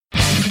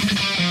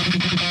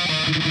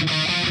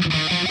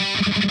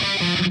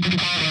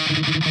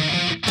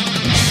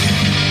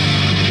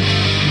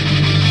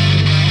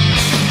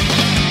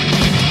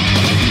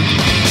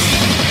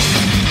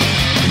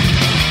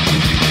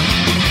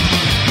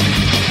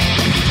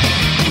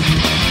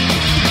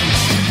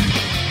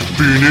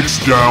Phoenix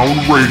Down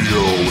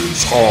Radio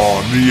is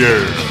on the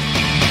air.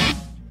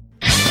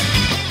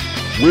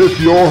 With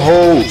your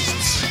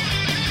hosts,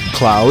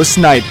 Klaus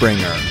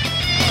Nightbringer,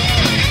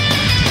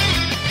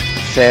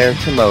 Sarah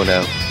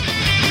Tomono,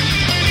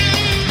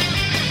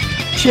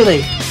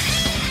 Chili,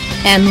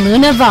 and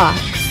Luna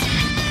Vox.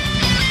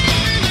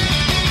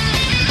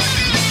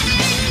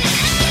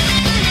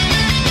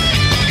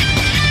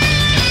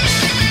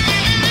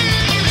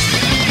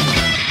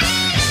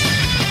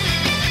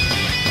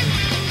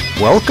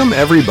 Welcome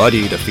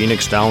everybody to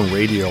Phoenix Down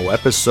Radio,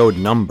 episode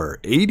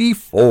number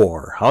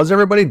 84. How's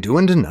everybody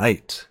doing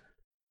tonight?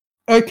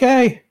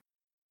 okay.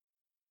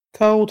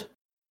 Cold.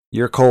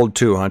 You're cold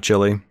too, huh,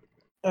 Chili?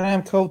 I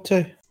am cold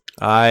too.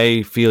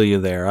 I feel you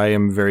there. I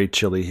am very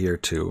chilly here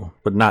too,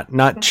 but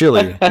not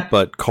chilly,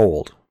 but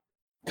cold.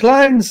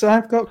 Clones.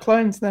 I've got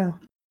clones now.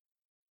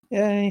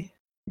 Yay.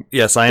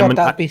 Yes, I God, am.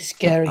 that'd be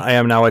scary. I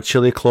am now a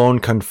chili clone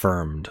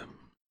confirmed.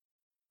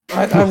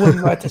 I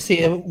wouldn't like to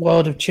see a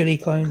world of chili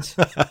clones.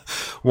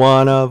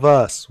 One of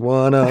us.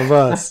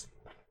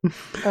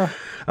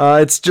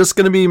 It's just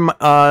going to be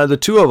the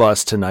two of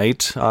us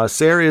tonight.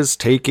 Sarah is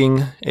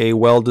taking a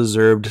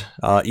well-deserved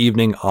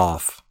evening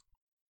off.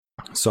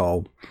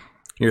 So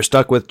you're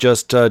stuck with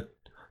just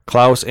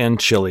Klaus and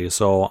Chili,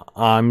 so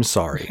I'm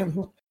sorry.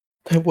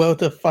 The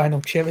world of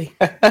Final Chili.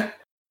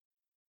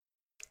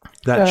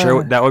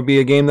 That would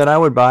be a game that I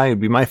would buy. It would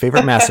be my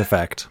favorite Mass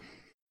Effect.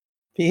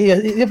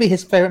 It'll be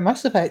his favorite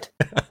Mass Effect.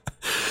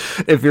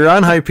 If you're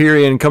on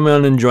Hyperion, come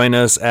on and join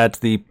us at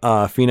the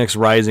Phoenix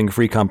Rising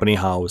Free Company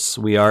House.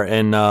 We are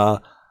in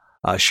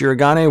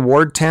Shirogane,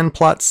 Ward 10,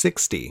 Plot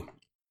 60.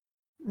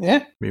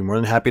 Yeah. Be more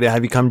than happy to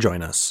have you come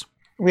join us.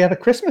 We have a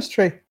Christmas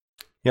tree.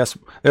 Yes,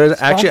 there's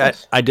actually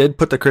I did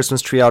put the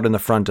Christmas tree out in the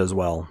front as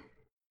well.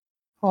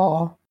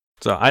 Oh.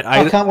 So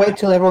I can't wait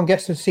till everyone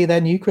gets to see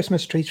their new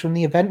Christmas trees from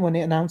the event when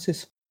it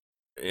announces.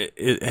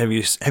 Have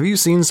you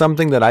seen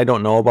something that I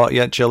don't know about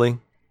yet, Chili?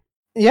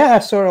 Yeah, I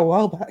saw it a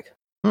while back.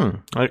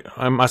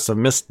 I must have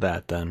missed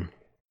that then.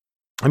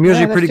 I'm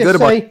usually pretty good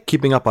about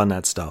keeping up on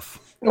that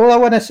stuff. All I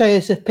want to say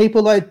is if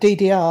people like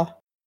DDR,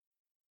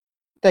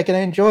 they're going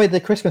to enjoy the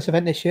Christmas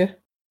event this year.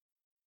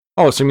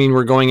 Oh, so you mean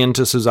we're going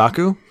into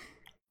Suzaku?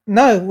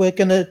 No, we're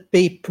going to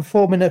be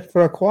performing it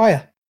for a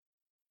choir.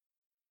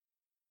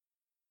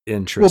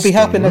 Interesting. We'll be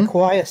helping the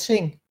choir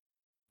sing.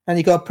 And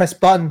you got to press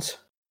buttons.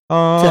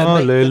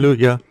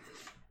 Hallelujah.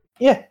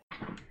 Yeah.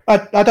 I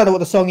don't know what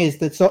the song is.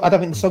 I don't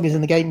think the song is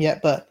in the game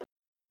yet, but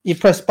you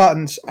press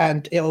buttons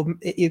and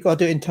you've got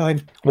to do it in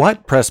time.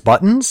 What? Press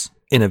buttons?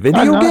 In a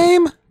video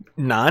game?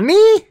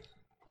 Nani?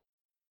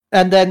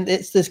 And then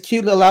it's this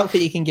cute little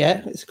outfit you can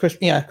get. It's a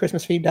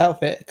Christmas themed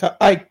outfit.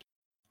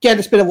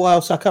 It's been a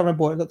while, so I can't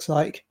remember what it looks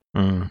like.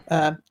 And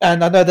I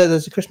know that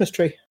there's a Christmas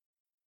tree.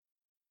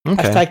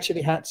 Okay. Hashtag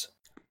chili hats.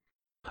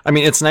 I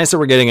mean, it's nice that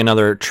we're getting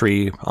another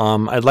tree.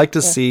 I'd like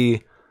to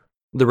see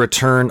the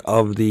return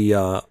of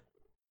the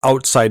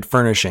outside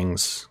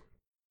furnishings.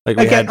 Like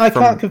Again, I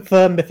can't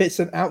confirm if it's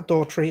an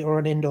outdoor tree or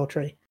an indoor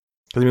tree.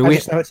 I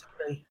just know it's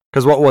a tree.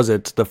 Because what was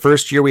it? The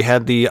first year we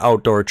had the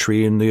outdoor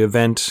tree in the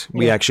event,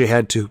 we actually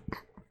had to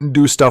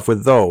do stuff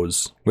with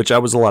those, which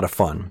that was a lot of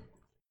fun.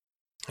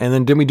 And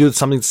then didn't we do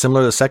something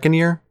similar the second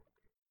year?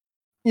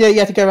 Yeah, you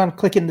had to go around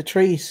clicking the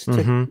trees.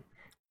 It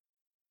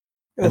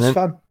was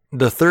fun.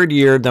 The third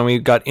year, then we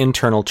got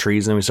internal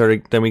trees, and we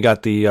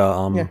got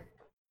the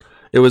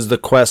it was the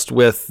quest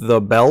with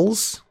the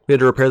bells. We had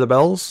to repair the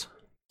bells.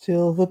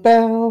 Silver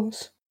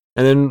bells.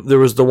 And then there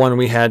was the one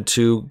we had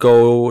to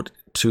go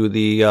to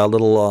the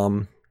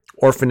little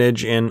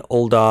orphanage in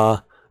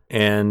Ul'dah,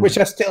 and which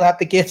I still have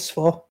the gifts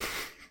for.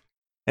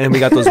 And we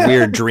got those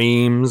weird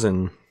dreams,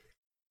 and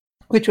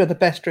which were the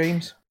best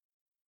dreams.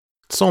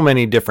 So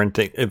many different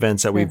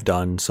events that we've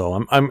done.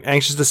 So I'm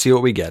anxious to see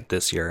what we get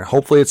this year.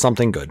 Hopefully, it's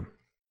something good.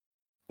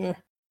 Yeah.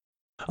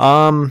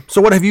 So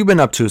what have you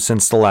been up to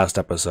since the last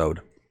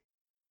episode?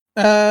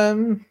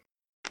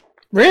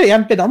 Really, I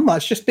haven't been on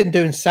much. Just been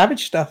doing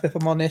Savage stuff, if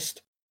I'm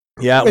honest.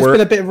 Yeah, it's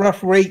been a bit of a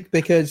rough week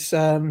because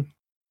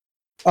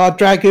our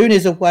Dragoon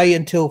is away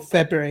until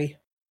February.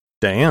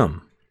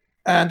 Damn.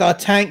 And our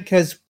tank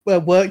has a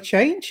work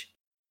change,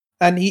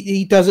 and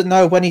he doesn't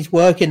know when he's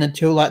working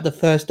until like the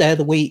first day of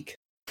the week.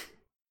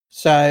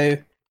 So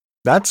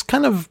that's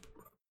kind of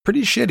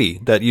pretty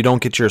shitty that you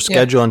don't get your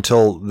schedule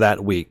until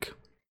that week.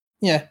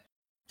 Yeah.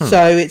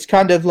 So it's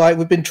kind of like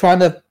we've been trying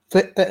to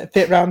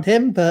fit around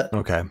him, but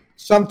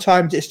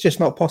sometimes it's just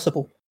not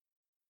possible.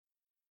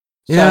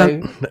 Yeah,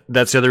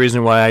 that's the other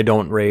reason why I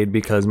don't raid,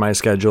 because my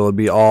schedule would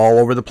be all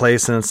over the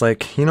place, and it's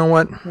like, you know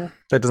what?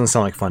 That doesn't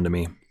sound like fun to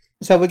me.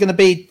 So we're going to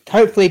be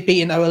hopefully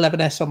beating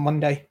O11S on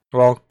Monday.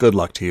 Well, good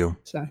luck to you.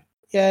 So,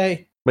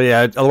 yay. But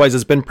yeah, otherwise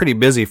it's been pretty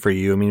busy for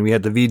you. I mean, we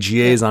had the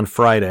VGAs on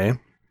Friday.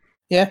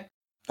 Yeah.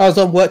 I was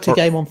on work to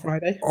game on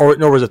Friday. Or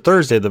no, was it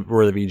Thursday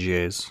were the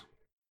VGAs?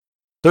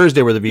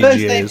 Thursday were the VGAs.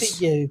 Thursday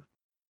for you.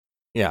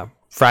 Yeah.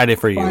 Friday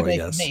for you, I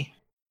guess. For me.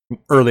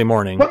 Early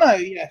morning. Well, no,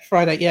 yeah,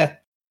 Friday, yeah.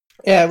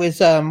 Yeah, it was,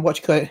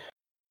 3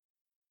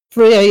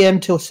 a.m.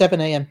 till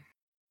 7 a.m.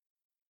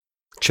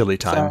 Chili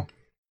time.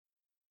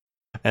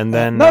 And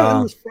then no,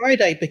 it was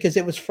Friday because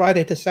it was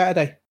Friday to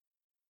Saturday.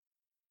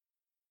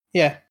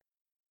 Yeah,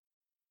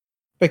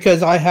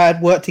 because I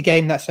had work to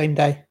game that same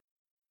day.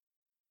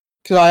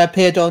 Because I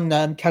appeared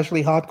on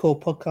Casually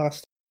Hardcore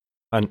podcast.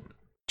 And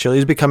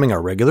Chili's becoming a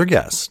regular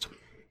guest.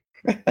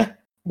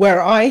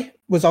 Where I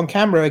was on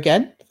camera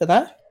again for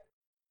that.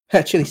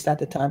 Chili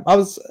Standard Time. I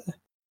was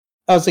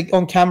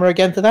on camera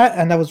again for that,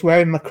 and I was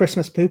wearing my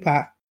Christmas poop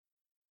hat.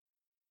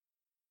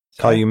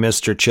 So, Call you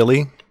Mr.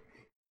 Chili?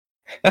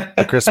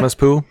 The Christmas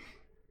poo?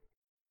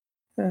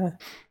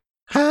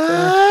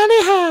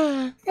 Howdy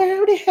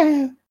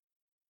ho.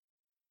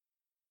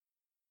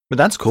 But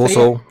that's cool.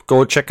 So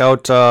go check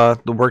out the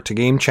Work to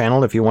Game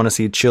channel if you want to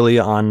see Chili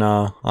on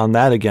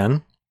that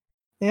again.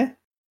 Yeah.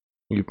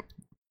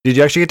 Did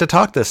you actually get to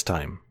talk this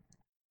time?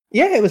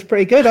 Yeah, it was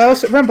pretty good. I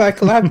also remember I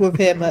collabed with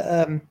him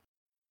at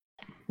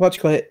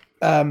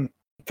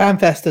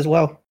FanFest as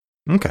well.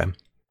 Okay.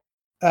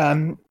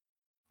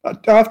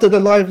 After the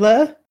live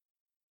there,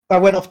 I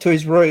went off to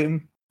his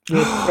room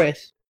with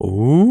Chris.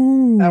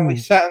 Ooh. And we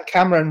sat on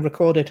camera and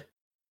recorded.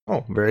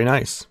 Oh, very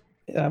nice.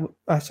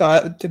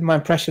 I did my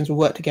impressions with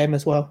Work to Game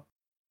as well.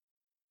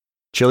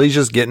 Chili's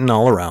just getting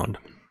all around.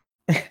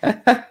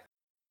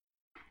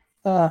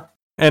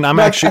 And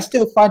I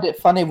still find it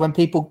funny when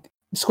people,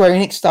 Square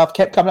Enix staff,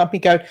 kept coming up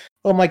and go,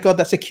 "Oh my god,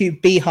 that's a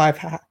cute beehive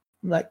hat."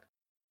 I'm like,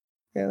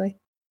 really?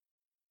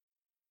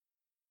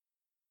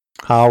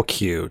 How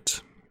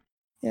cute.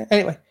 Yeah.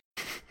 Anyway,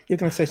 you're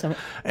going to say something.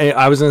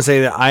 I was going to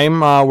say that I'm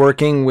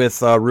working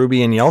with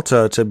Ruby and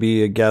Yelta to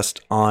be a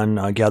guest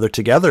on Gather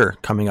Together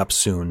coming up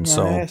soon. Nice.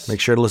 So make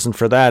sure to listen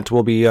for that.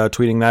 We'll be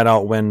tweeting that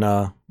out when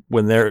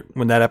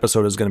that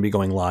episode is going to be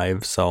going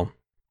live. So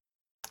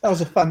that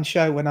was a fun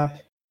show when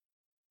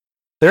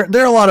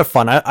They're a lot of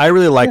fun. I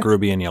really like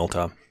Ruby and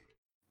Yelta.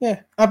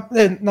 Yeah,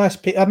 they're nice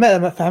people. I met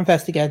them at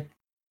FanFest again.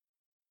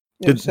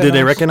 Did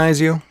they recognize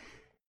you?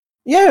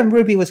 Yeah, and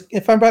Ruby was,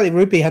 if I'm rightly,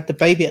 Ruby had the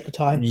baby at the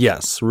time.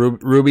 Yes,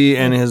 Ruby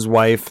and his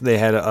wife, they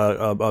had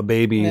a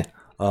baby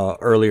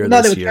earlier this year.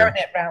 No, they were carrying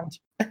it around.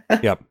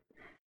 Yep.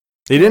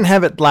 They didn't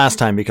have it last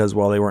time because,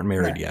 well, they weren't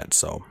married yet,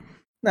 so.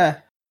 Nah.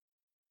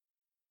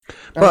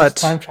 But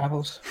time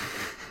travels.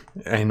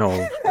 I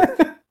know.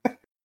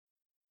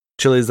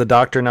 Chili's the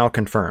doctor now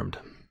confirmed.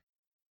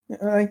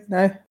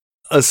 No.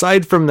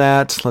 Aside from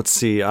that, let's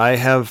see. I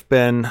have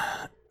been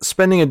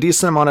spending a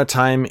decent amount of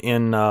time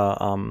in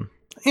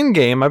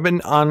game. I've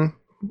been on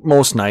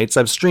most nights.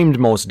 I've streamed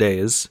most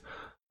days.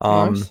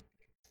 Nice.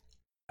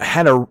 I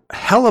had a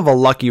hell of a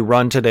lucky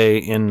run today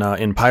in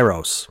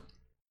Pyros.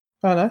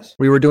 Oh, nice.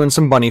 We were doing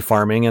some bunny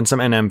farming and some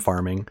NM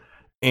farming,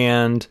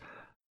 and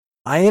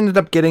I ended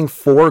up getting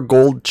 4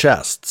 gold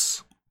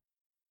chests.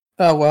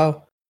 Oh,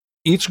 wow.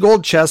 Each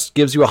gold chest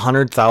gives you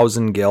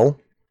 100,000 gil,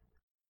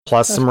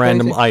 plus That's some crazy.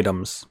 random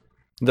items.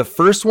 The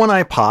first one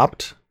I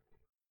popped,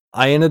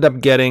 I ended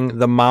up getting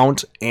the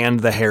mount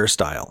and the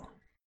hairstyle.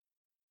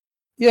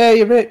 Yeah,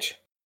 you're rich.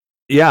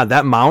 Yeah,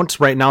 that mount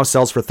right now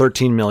sells for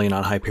 13 million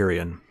on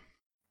Hyperion.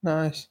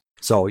 Nice.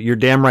 So you're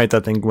damn right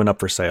that thing went up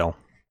for sale.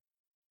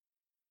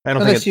 I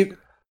don't Unless think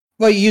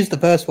you used the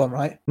first one,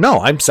 right?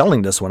 No, I'm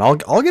selling this one.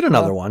 I'll get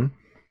another one.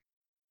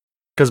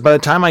 Because by the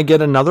time I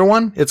get another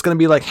one, it's going to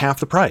be like half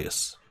the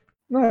price.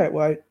 No, it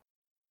won't.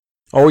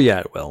 Oh yeah,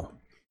 it will.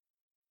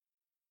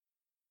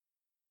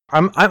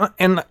 I'm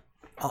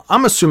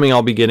assuming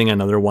I'll be getting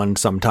another one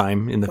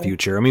sometime in the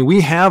future. I mean,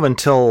 we've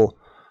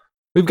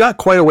got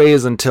quite a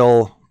ways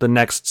until the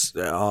next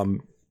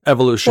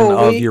evolution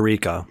of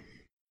Eureka.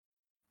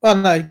 Well,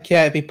 no,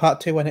 yeah, it'd be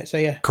part 2 when it's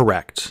here.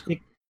 Correct.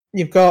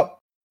 You've got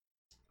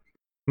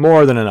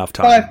more than enough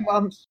time. 5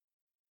 months.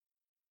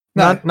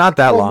 No, not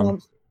that 4 long.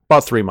 months.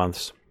 About 3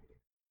 months.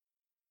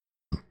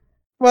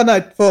 Well, no,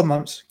 4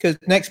 months, because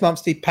next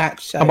month's the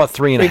patch. So About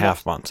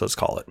 3.5 months, let's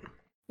call it.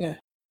 Yeah.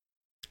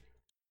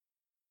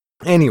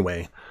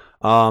 Anyway,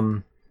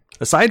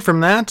 aside from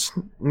that,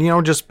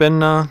 just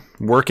been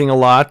working a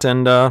lot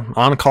and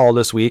on call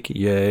this week.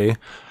 Yay.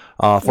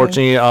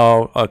 Fortunately,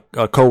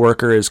 a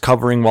coworker is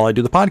covering while I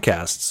do the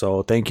podcast.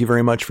 So thank you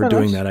very much for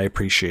doing that. I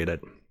appreciate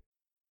it.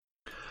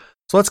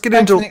 So let's get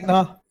into Nick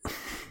Nar.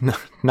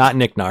 Not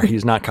Nick Nar.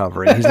 He's not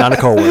covering. He's not a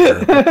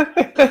coworker.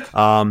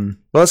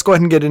 Let's go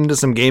ahead and get into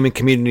some gaming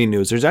community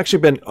news. There's actually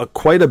been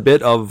quite a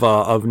bit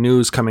of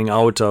news coming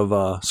out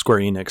of Square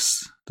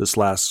Enix this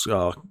last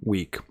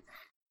week.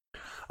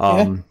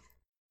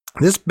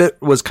 This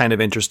bit was kind of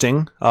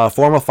interesting.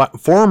 Former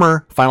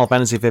Final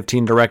Fantasy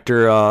 15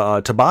 director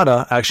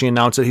Tabata actually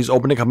announced that he's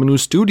opening up a new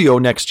studio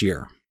next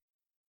year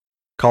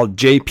called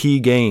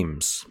JP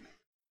Games.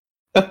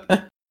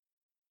 What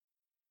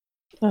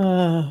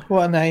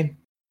a name.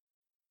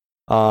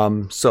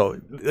 So,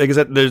 like I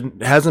said, there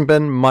hasn't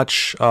been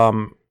much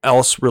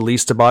else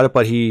released about it,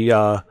 but he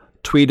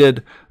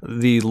tweeted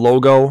the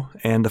logo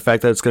and the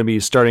fact that it's going to be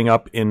starting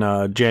up in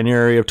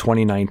January of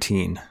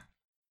 2019.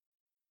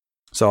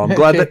 So I'm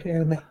glad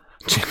that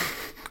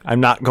I'm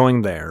not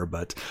going there,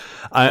 but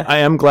I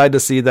am glad to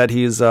see that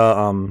he's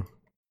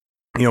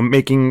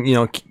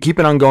making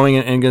keeping on going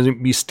and going to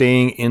be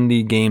staying in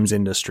the games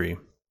industry.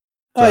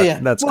 So Oh yeah,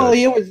 that's well,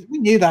 good. we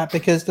knew that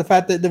because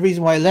the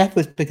reason why he left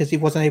was because he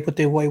wasn't able to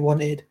do what he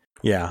wanted.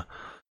 Yeah.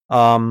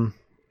 I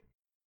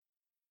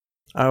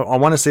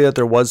want to say that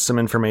there was some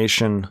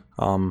information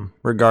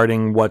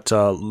regarding what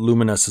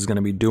Luminous is going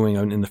to be doing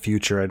in the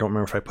future. I don't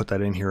remember if I put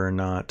that in here or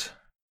not.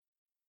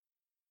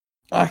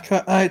 I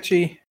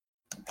actually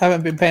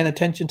haven't been paying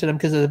attention to them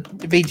because the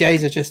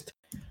VJs have just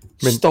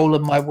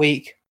stolen my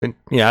week.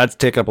 Yeah, it's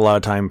take up a lot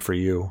of time for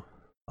you.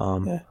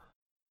 Yeah.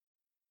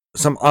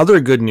 Some other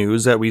good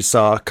news that we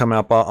saw come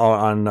up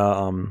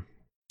on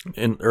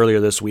earlier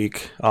this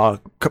week.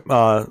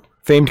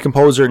 Famed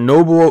composer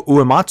Nobuo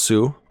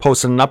Uematsu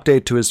posted an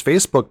update to his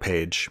Facebook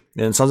page,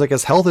 and it sounds like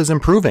his health is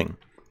improving.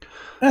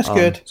 That's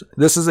good.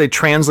 This is a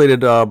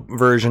translated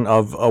version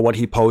of what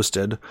he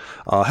posted.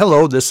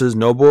 Hello, this is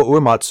Nobuo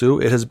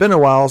Uematsu. It has been a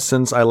while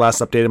since I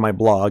last updated my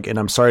blog, and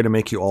I'm sorry to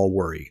make you all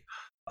worry.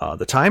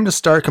 The time to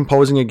start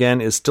composing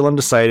again is still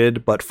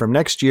undecided, but from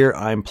next year,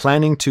 I'm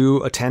planning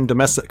to attend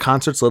domestic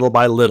concerts little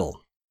by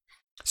little.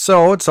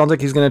 So it sounds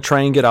like he's going to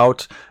try and get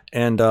out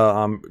and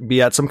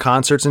be at some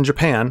concerts in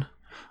Japan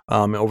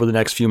over the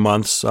next few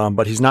months,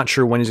 but he's not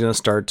sure when he's going to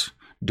start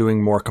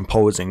doing more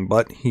composing,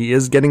 but he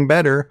is getting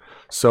better,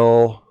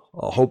 so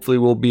hopefully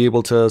we'll be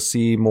able to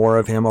see more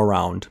of him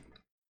around.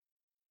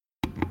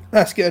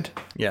 That's good.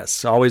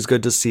 Yes, always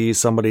good to see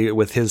somebody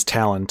with his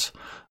talent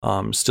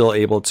still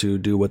able to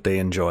do what they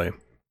enjoy.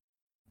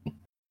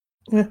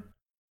 Yeah.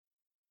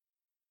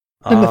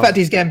 And the fact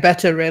he's getting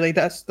better, really,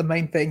 that's the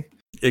main thing.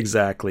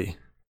 Exactly.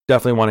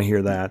 Definitely want to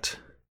hear that.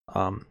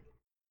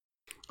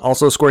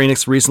 Also, Square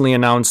Enix recently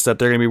announced that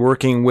they're going to be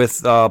working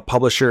with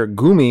publisher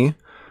Gumi,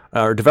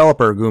 or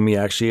developer Gumi,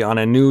 actually, on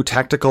a new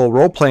tactical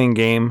role-playing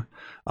game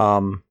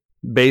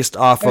based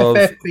off of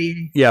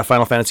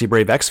Final Fantasy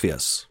Brave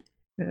Exvius.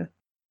 Yeah.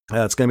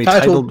 It's going to be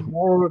titled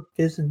War of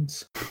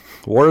Visions.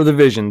 War of the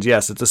Visions,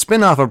 yes. It's a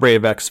spin-off of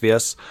Brave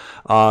Exvius,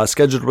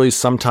 scheduled to release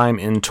sometime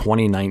in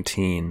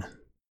 2019.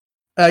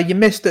 You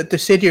missed that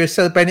Dissidia is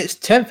celebrating its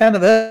 10th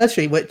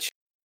anniversary, which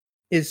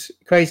is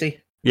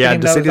crazy. Yeah,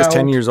 Dissidia is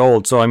 10 years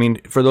old. So, I mean,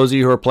 for those of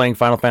you who are playing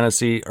Final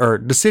Fantasy, or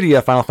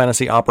Dissidia, Final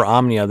Fantasy Opera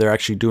Omnia, they're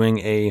actually doing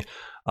a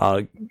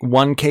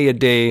 1K a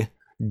day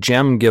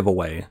gem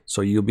giveaway.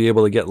 So you'll be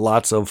able to get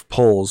lots of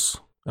pulls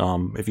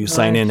if you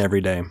sign in every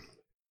day.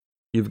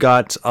 You've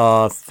got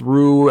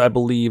through, I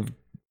believe,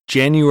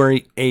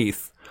 January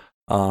 8th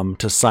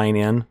to sign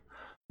in.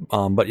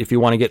 But if you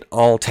want to get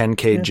all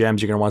 10K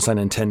gems, you're going to want to sign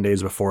in 10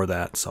 days before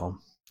that. So,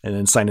 and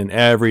then sign in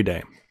every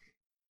day.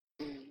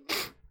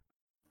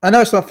 I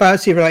know it's not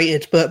fantasy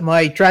related, but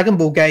my Dragon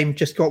Ball game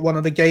just got one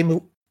of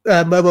the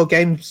mobile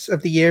games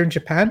of the year in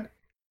Japan.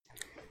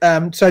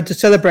 So to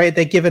celebrate,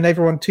 they're giving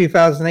everyone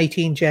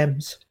 2018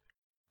 gems,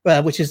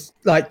 which is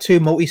like 2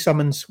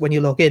 multi-summons when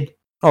you log in.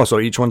 Oh, so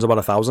each one's about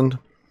 1,000?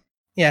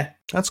 Yeah.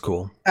 That's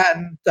cool.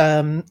 And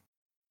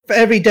for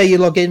every day you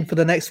log in for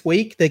the next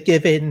week, they're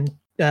giving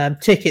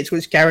tickets,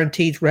 which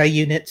guarantees rare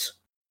units.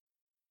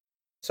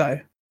 So...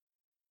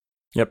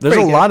 Yep, there's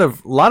a lot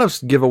of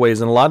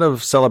giveaways and a lot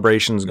of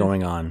celebrations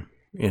going on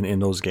in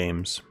those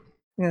games.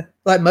 Yeah,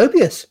 like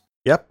Mobius.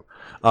 Yep.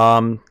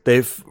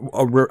 They've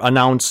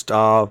announced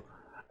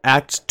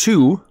Act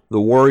 2,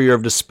 The Warrior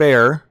of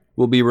Despair,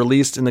 will be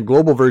released in the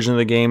global version of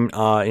the game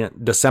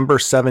December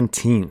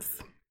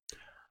 17th.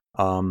 It's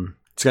going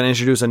to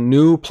introduce a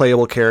new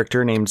playable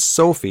character named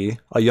Sophie,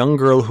 a young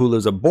girl who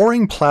lives a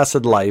boring,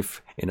 placid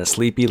life in a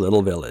sleepy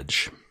little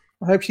village.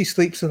 I hope she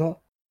sleeps a lot.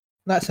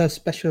 That's her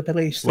special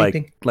ability,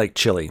 sleeping. Like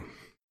Chili.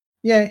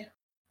 Yeah.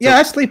 Yeah,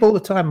 I sleep all the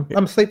time.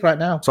 I'm asleep right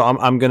now. So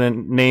I'm going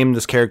to name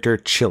this character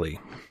Chili.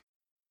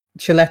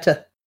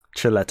 Chiletta.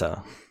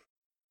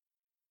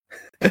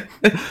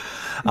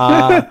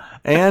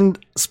 And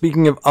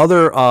speaking of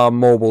other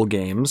mobile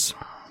games,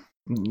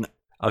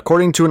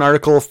 according to an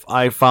article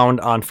I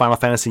found on Final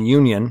Fantasy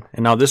Union,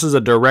 and now this is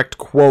a direct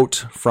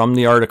quote from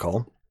the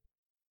article,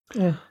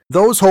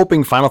 those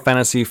hoping Final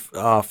Fantasy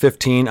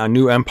 15, A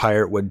New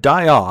Empire, would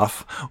die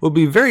off will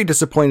be very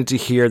disappointed to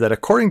hear that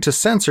according to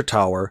Sensor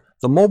Tower,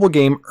 the mobile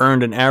game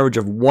earned an average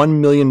of $1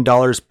 million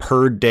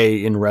per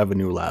day in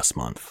revenue last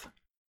month.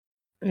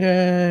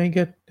 Yeah,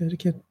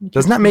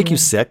 Doesn't that make you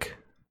sick?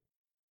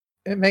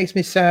 It makes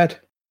me sad.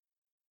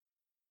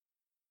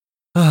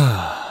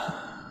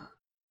 I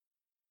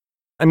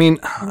mean,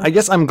 I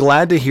guess I'm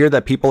glad to hear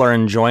that people are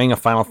enjoying a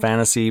Final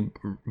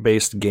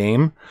Fantasy-based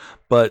game,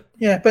 but...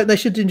 Yeah, but they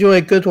should enjoy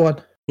a good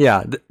one.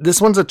 Yeah,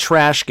 this one's a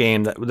trash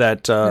game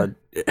that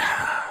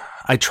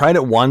I tried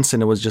it once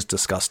and it was just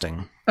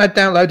disgusting. I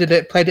downloaded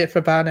it, played it for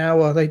about an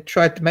hour. They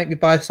tried to make me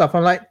buy stuff.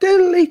 I'm like,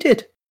 delete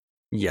it.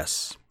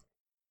 Yes.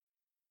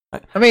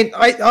 I mean,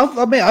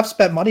 I've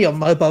spent money on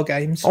mobile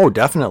games. Oh,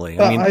 definitely.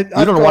 I mean,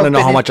 you don't want to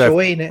know how much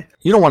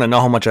you don't want to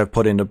know how much I've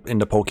put into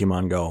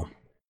Pokemon Go.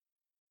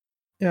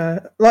 Yeah,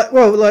 like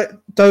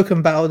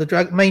Dokkan Battle,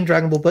 the main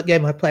Dragon Ball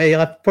game I play,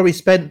 I've probably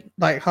spent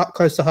like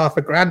close to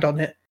 $500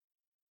 on it.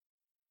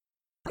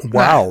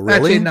 Wow,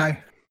 really? Actually, no.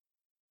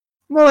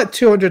 More like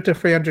 200 to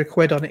 300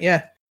 quid on it,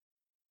 yeah.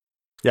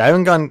 Yeah, I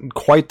haven't gone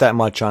quite that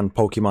much on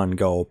Pokemon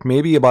Go.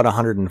 Maybe about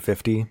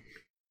 150.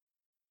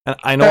 And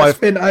I know That's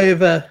been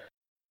over,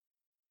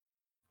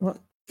 what,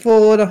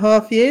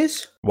 4.5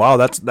 years? Wow,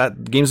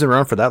 that game's been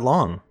around for that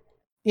long.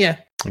 Yeah.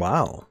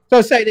 Wow. So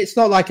I'm saying it's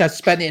not like I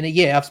spent it in a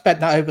year. I've spent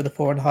that over the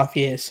 4.5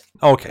 years.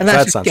 Okay, And so that's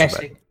that just sounds so bad.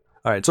 guessing.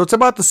 All right, so it's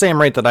about the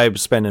same rate that I've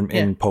spent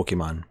in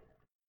Pokemon.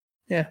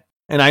 Yeah.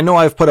 And I know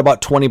I've put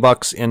about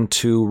 $20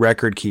 into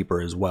Record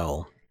Keeper as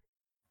well.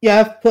 Yeah,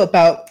 I've put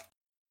about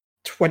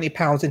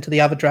 £20 into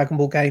the other Dragon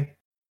Ball game.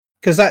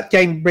 Because that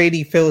game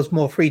really feels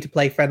more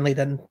free-to-play friendly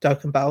than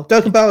Dokkan Battle.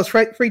 Dokkan Battle is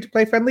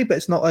free-to-play friendly, but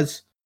it's not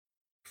as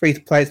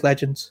free-to-play as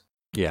Legends.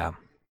 Yeah.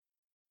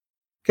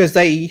 Because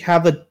they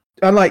have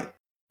unlike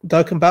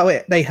Dokkan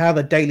Battle, they have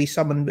a daily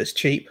summon that's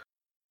cheap.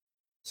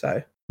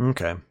 So.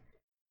 Okay.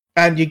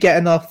 And you get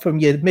enough from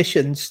your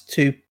missions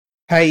to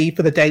pay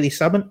for the daily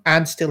summon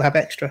and still have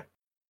extra.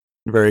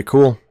 Very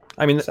cool.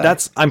 I mean,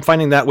 I'm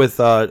finding that with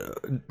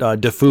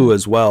Defu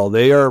as well.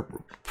 They are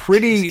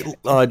pretty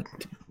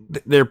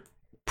they're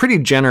pretty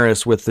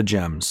generous with the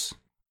gems.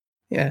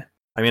 Yeah.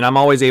 I mean, I'm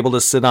always able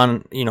to sit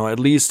on, at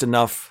least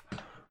enough.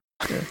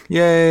 Yeah.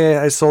 Yay,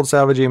 I sold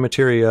Savage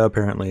Materia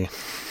apparently.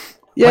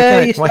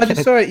 Yeah, I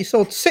just saw it. You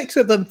sold 6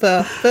 of them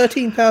for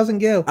 13,000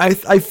 gil.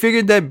 I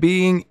figured that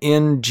being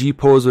in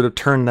G-Pose would have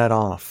turned that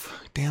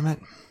off. Damn it.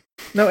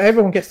 No,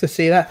 everyone gets to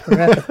see that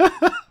forever.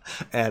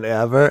 and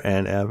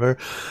ever.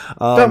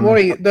 Don't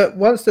worry,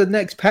 once the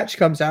next patch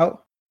comes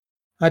out,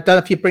 I don't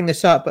know if you bring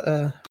this up, but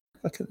I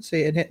couldn't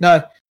see it in here. No,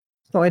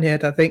 it's not in here, I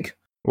don't think.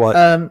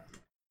 What?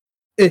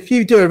 If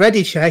you do a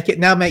ready check, it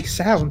now makes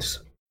sounds.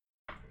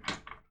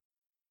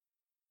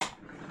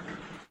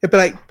 It'd be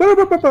like,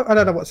 I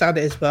don't know what sound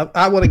it is, but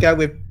I want to go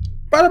with.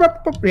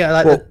 Yeah,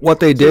 like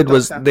what they did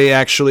was they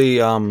actually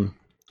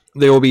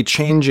they will be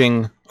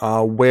changing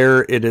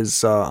where it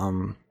is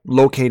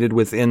located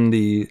within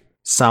the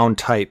sound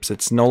types.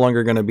 It's no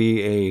longer going to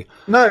be a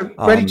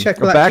ready check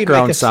will actually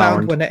make a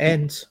sound when it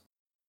ends.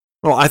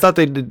 Well, I thought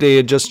they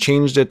had just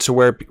changed it to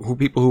where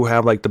people who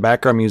have like the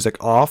background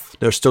music off,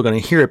 they're still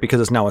going to hear it because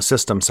it's now a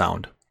system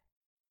sound.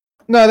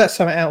 No, that's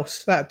something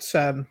else. That's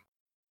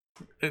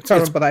it's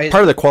part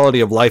of the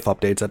quality of life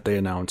updates that they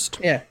announced.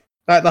 Yeah,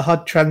 like the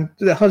HUD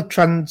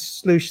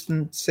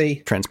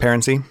translucency,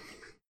 transparency.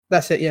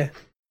 That's it. Yeah,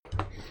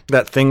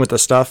 that thing with the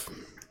stuff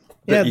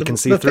that you can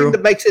see the through. Thing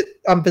that makes it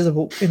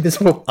invisible.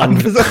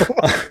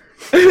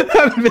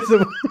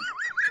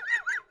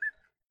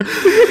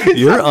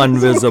 You're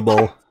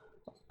invisible.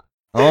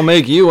 I'll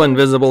make you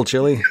invisible,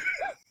 Chili.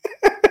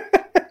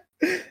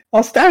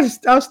 I'll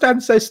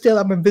stand so still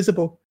I'm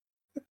invisible.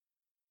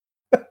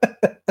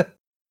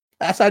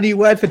 That's our new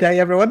word for day,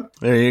 everyone.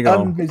 There you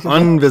go.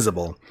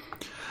 Invisible.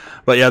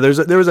 But yeah,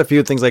 there was a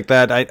few things like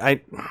that.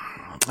 I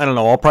don't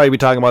know. I'll probably be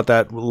talking about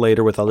that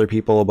later with other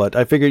people. But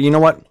I figured, you know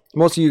what?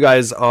 Most of you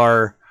guys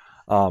are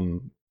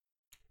able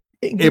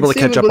to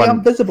catch up on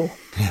invisible.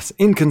 Yes,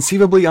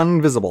 inconceivably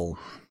invisible.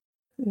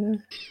 Yeah.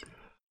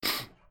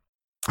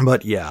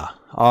 But yeah.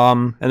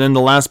 And then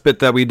the last bit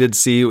that we did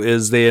see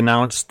is they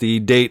announced the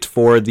date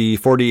for the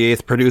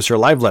 48th producer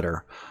live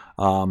letter.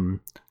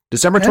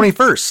 December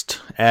 21st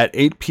at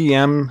 8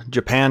 p.m.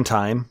 Japan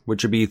time,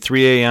 which would be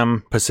 3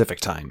 a.m.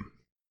 Pacific time.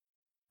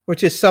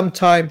 Which is some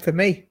time for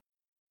me.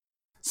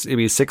 It'd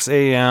be 6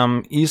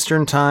 a.m.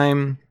 Eastern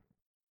time,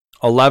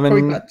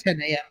 11 about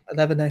 10 a.m.,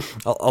 11 a.m.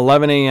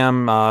 11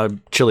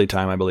 a.m. Chile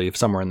time, I believe,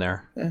 somewhere in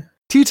there. Yeah.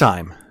 Tea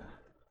time.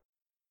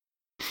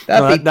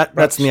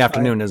 That's in the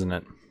afternoon, isn't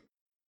it?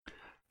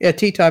 Yeah,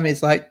 tea time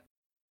is like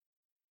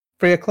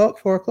 3 o'clock,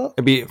 4 o'clock.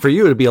 For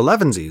you, it'd be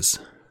 11sies.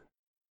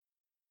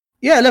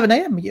 Yeah, 11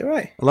 a.m. You're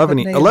right.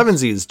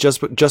 11sies,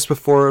 just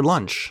before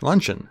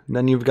luncheon. And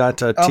then you've got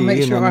tea. I'll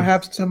make sure I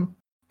have some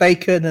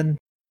bacon and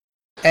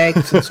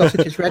eggs and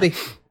sausages ready.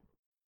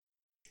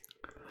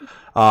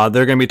 They're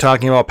going to be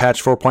talking about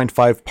patch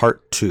 4.5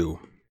 part 2.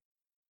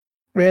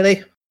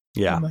 Really?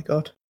 Yeah. Oh my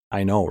god.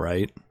 I know,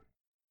 right?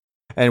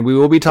 And we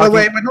will be talking.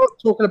 Wait, we're not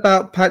talking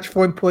about patch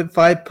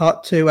 4.5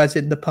 part 2 as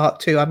in the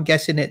part 2. I'm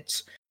guessing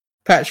it's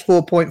patch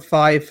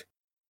 4.5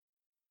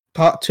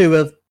 part 2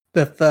 of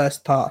the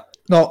first part,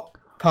 not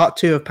part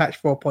 2 of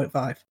patch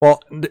 4.5. Well,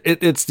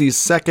 it's the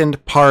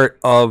second part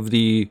of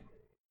the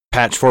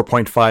patch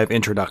 4.5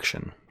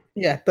 introduction.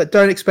 Yeah, but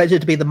don't expect it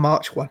to be the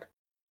March one.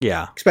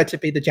 Yeah. Expect it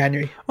to be the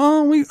January.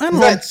 Well, I don't know.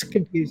 That's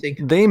confusing.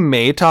 They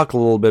may talk a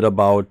little bit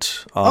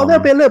about. There'll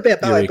be a little bit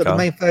about it, but the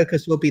main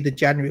focus will be the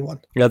January one.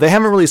 Yeah, they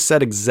haven't really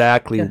said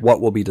exactly what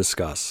will be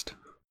discussed.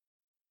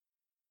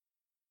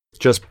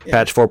 Just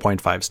patch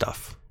 4.5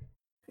 stuff.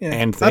 Yeah.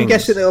 And things. I'm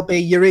guessing it'll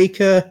be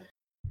Eureka,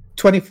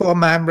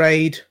 24-man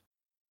raid,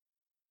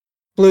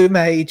 Blue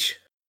Mage.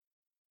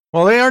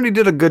 Well, they already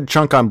did a good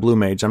chunk on Blue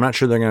Mage. I'm not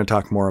sure they're going to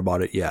talk more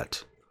about it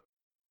yet.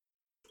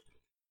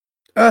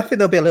 I think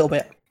there'll be a little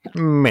bit.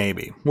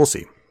 Maybe. We'll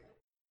see.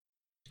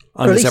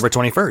 On December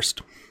 21st.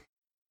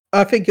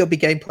 I think it'll be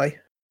gameplay.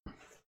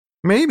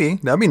 Maybe.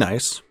 That'd be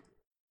nice.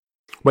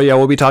 But yeah,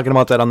 we'll be talking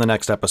about that on the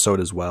next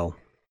episode as well.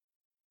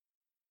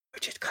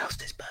 Which is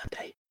Costa's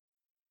birthday.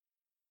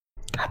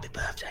 Happy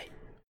birthday.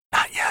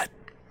 Not yet.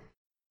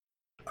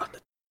 On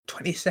the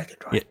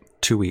 22nd, right? Yeah,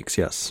 2 weeks,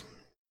 yes.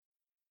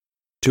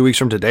 2 weeks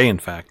from today, in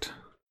fact.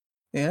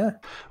 Yeah.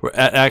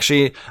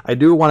 Actually, I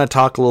do want to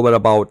talk a little bit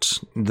about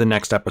the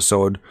next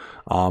episode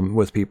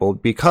with people,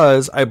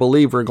 because I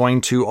believe we're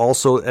going to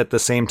also, at the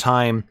same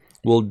time,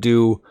 we'll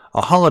do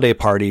a holiday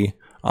party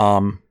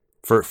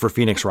for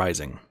Phoenix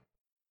Rising.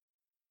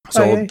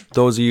 So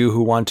those of you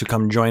who want to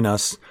come join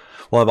us,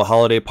 we'll have a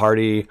holiday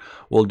party.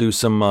 We'll do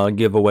some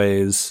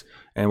giveaways,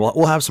 and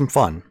we'll have some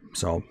fun.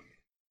 So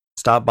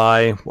stop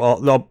by.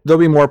 Well, there'll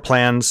be more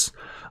plans.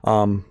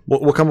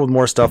 We'll come up with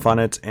more stuff on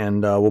it,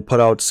 and we'll put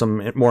out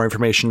some more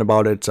information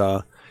about it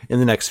in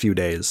the next few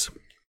days.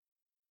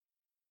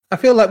 I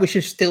feel like we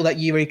should steal that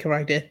Eureka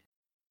idea.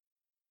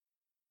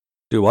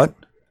 Do what?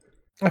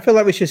 I feel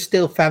like we should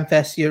steal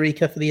FanFest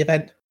Eureka for the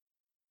event.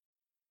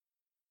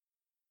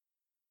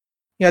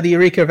 Yeah, the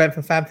Eureka event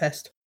for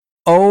FanFest.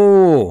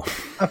 Oh!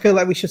 I feel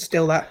like we should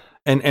steal that.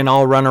 And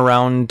I'll run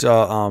around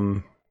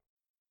Pyros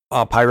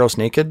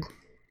naked?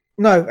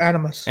 No,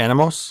 Animus.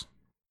 Animos?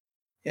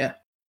 Yeah.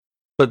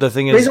 But the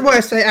thing is... The reason why I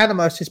say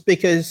Animus is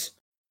because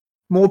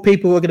more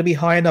people are going to be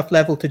high enough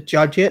level to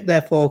judge it,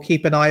 therefore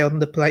keep an eye on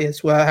the players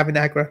who are having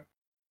aggro.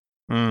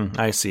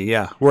 I see,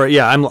 yeah. Like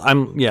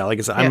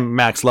I said, I'm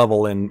max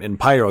level in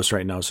Pyros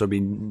right now, so it'd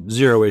be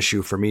zero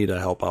issue for me to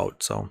help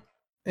out, so...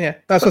 Yeah,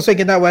 that's what I was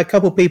thinking. That way, a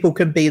couple people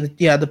can be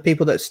the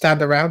people that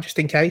stand around just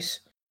in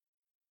case.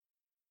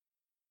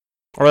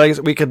 Or I guess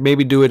we could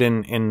maybe do it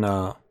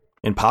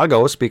in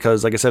Pagos,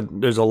 because, like I said,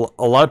 there's a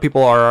lot of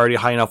people are already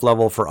high enough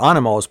level for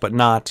Animos, but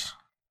not.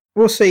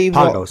 We'll see.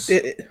 Pagos.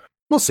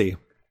 We'll see.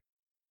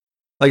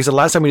 Like I said,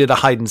 last time we did a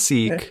hide and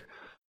seek.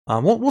 Yeah.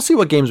 We'll see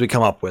what games we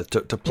come up with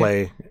to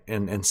play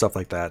and stuff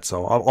like that.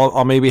 So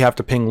I'll maybe have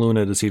to ping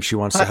Luna to see if she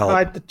wants to help.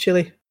 Hide the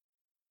chili.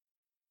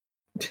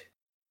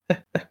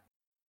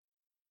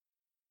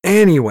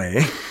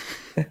 Anyway,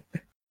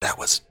 that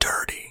was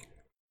dirty.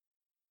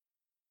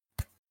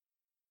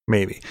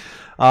 Maybe.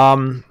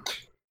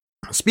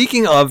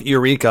 Speaking of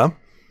Eureka,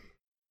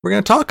 we're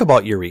going to talk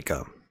about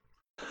Eureka.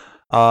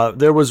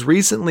 There was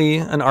recently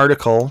an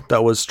article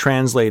that was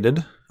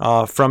translated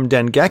from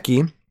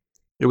Dengeki.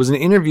 It was an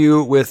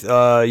interview with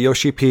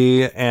Yoshi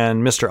P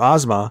and Mr.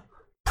 Ozma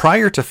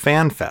prior to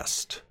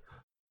FanFest.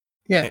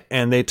 Yeah.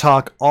 And they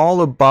talk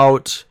all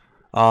about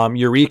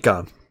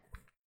Eureka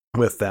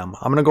with them.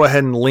 I'm going to go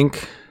ahead and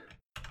link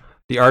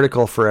the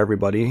article for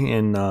everybody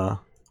in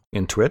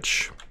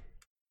Twitch,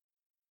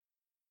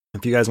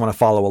 if you guys want to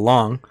follow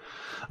along.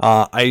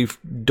 I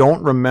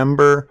don't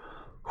remember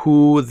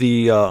who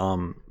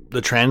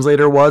the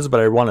translator was, but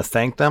I want to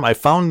thank them. I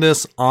found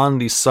this on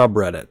the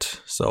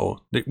subreddit, so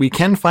we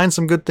can find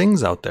some good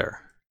things out there.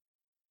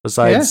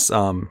 Besides,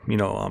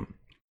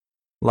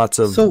 lots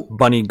of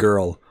bunny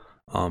girl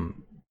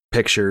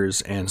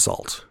pictures and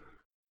salt.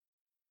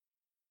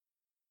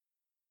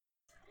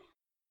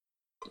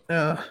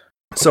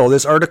 So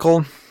this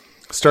article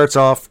starts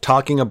off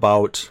talking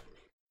about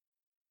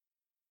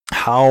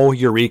how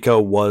Eureka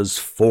was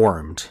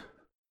formed.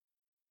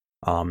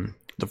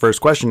 The first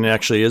question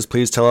actually is,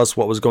 please tell us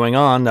what was going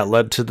on that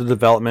led to the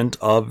development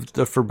of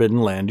the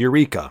Forbidden Land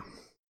Eureka.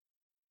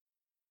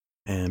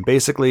 And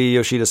basically,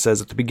 Yoshida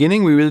says, at the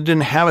beginning, we really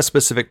didn't have a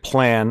specific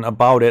plan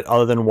about it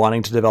other than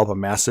wanting to develop a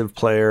massive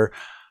player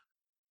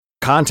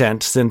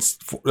content since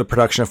the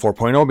production of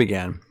 4.0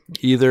 began.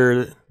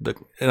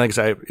 Like I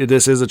said,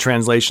 this is a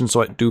translation,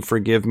 so do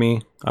forgive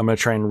me. I'm going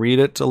to try and read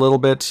it a little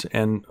bit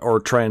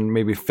or try and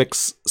maybe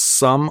fix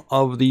some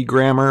of the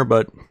grammar,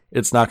 but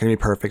it's not going to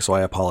be perfect, so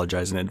I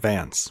apologize in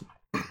advance.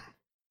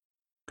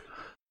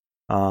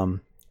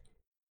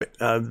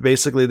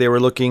 Basically, they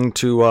were looking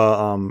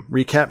to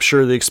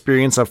recapture the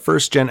experience of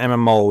first-gen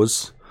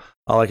MMOs,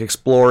 like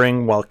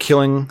exploring while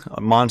killing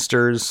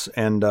monsters,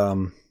 and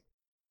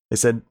they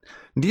said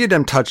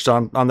Diadem touched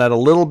on that a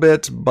little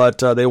bit, but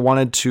they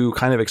wanted to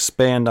kind of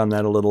expand on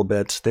that a little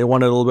bit. They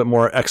wanted a little bit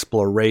more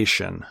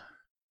exploration.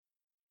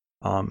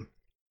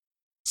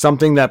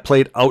 Something that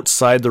played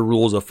outside the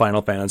rules of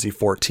Final Fantasy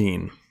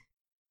XIV.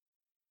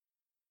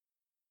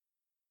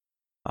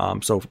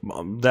 So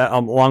that,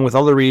 along with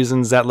other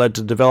reasons, that led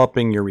to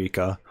developing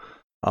Eureka.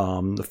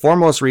 The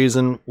foremost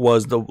reason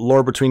was the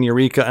lore between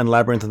Eureka and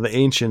Labyrinth of the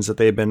Ancients that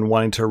they've been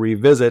wanting to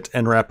revisit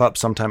and wrap up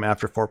sometime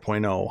after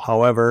 4.0.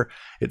 However,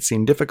 it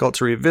seemed difficult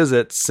to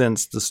revisit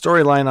since the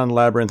storyline on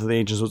Labyrinth of the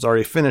Ancients was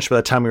already finished by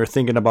the time we were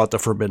thinking about the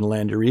Forbidden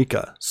Land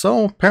Eureka.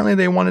 So apparently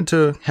they wanted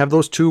to have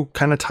those two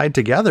kind of tied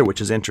together,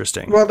 which is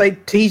interesting. Well, they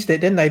teased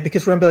it, didn't they?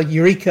 Because remember,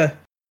 Eureka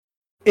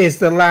is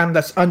the land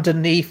that's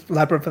underneath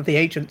Labyrinth of the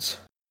Ancients.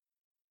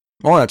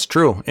 Oh, that's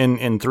true.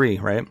 In 3,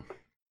 right?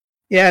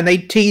 Yeah, and they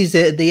teased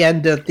it at the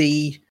end of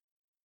the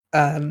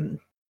I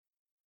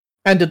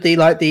don't think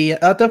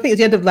it's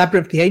the end of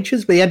Labyrinth of the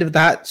Ancients, but the end of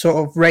that sort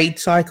of raid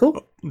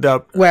cycle.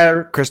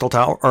 Where Crystal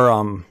Tower,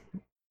 or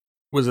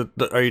was it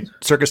the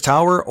Circus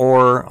Tower,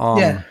 or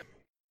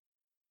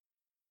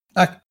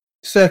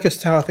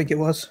Circus Tower, I think it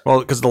was. Well,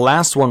 because the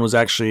last one was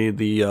actually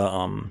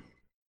the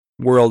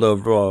World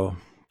of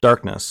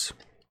Darkness.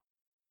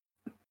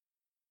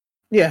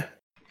 Yeah.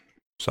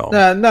 So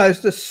no,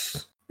 it's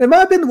just it might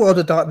have been the World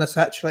of Darkness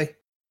actually.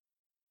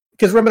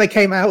 because remember they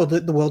came out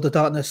of the world of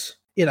darkness.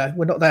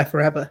 We're not there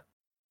forever.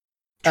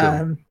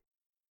 True.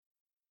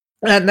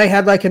 And they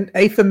had like an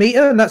aether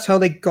meter, and that's how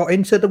they got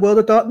into the world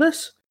of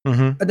darkness.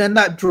 Mm-hmm. And then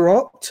that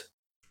dropped,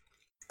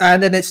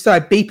 and then it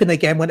started beeping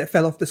again when it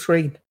fell off the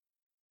screen.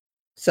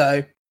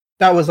 So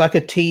that was like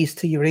a tease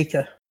to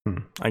Eureka.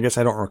 I guess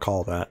I don't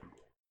recall that.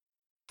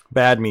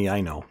 Bad me,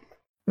 I know.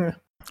 Yeah.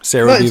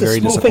 Sarah would be it's a very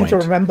small disappointed. thing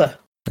to remember.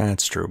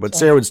 That's true, but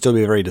Sarah would still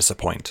be very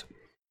disappointed.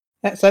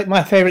 That's like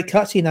my favorite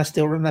cutscene. I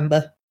still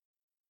remember.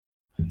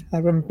 I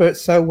remember it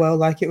so well,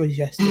 like it was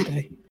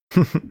yesterday.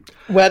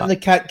 When the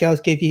cat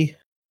girls give you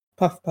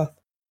puff puff,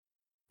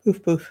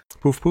 poof poof,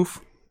 Poof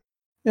poof.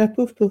 yeah,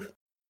 poof poof.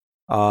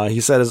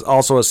 He said,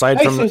 also aside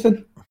Hey, from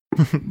Susan.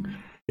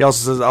 he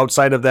also says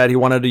outside of that, he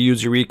wanted to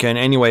use Eureka in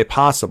any way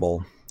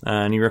possible,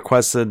 and he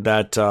requested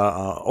that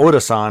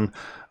Oda-san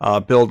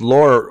build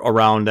lore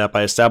around that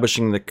by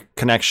establishing the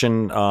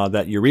connection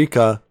that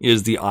Eureka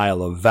is the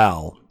Isle of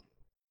Val.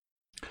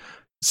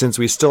 Since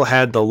we still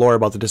had the lore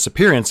about the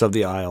disappearance of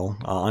the Isle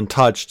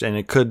untouched, and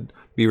it could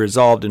be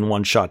resolved in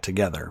one shot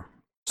together.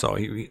 So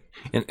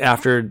and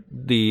after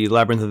the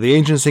Labyrinth of the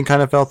Ancients thing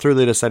kind of fell through,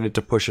 they decided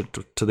to push it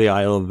to the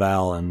Isle of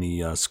Val and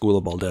the School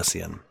of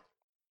Baldesion.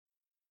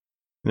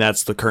 And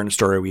that's the current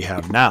story we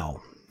have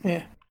now.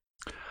 Yeah.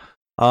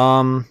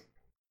 I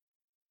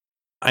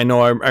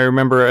know. I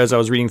remember as I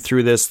was reading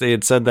through this, they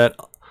had said that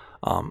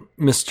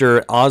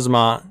Mr.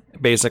 Ozma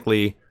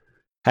basically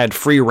had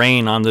free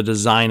reign on the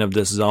design of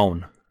this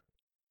zone.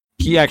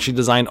 He actually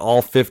designed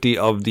all 50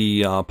 of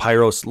the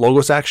Pyros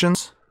Logos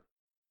actions,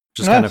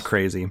 which is kind of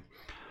crazy.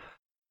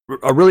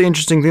 A really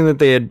interesting thing that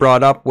they had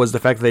brought up was the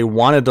fact that they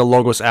wanted the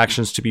Logos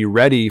actions to be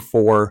ready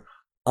for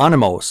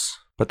Animos,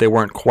 but they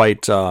weren't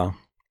quite where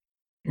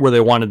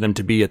they wanted them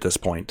to be at this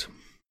point.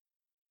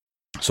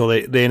 So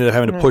they ended up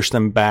having to push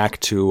them back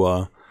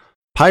to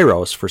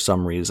Pyros for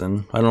some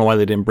reason. I don't know why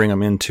they didn't bring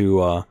them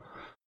into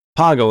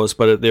Pagos,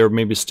 but they were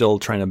maybe still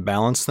trying to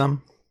balance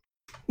them.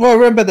 Well,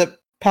 remember that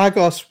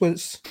Pagos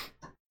was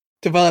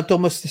developed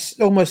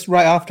almost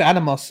right after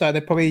Animos, so they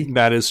probably...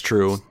 That is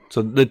true.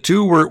 So the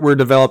two were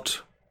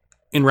developed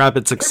in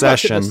rapid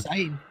succession.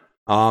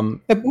 I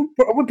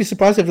wouldn't be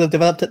surprised if they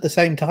developed at the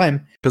same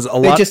time. Because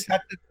just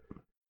had to...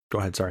 Go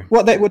ahead, sorry.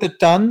 What they would have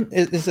done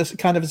is this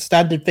kind of a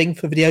standard thing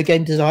for video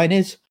game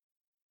designers.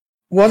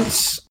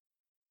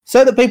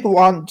 So that people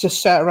aren't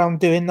just sat around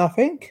doing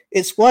nothing.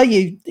 It's why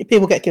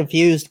people get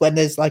confused when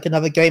there's like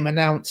another game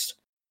announced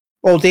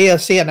or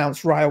DLC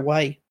announced right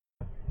away.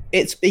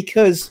 It's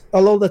because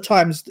a lot of the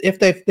times, if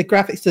the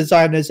graphics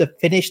designers are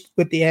finished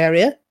with the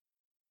area,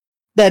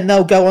 then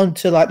they'll go on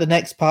to like the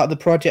next part of the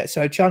project.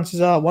 So chances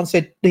are, once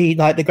the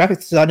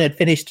graphics designer had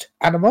finished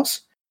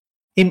Animos,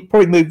 he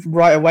probably moved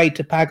right away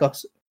to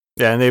Pagos.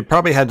 Yeah, and they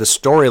probably had the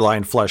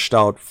storyline fleshed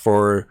out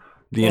for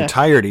the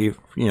entirety,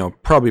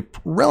 probably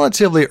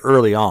relatively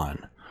early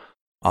on.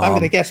 I'm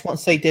going to guess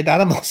once they did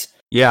Animos.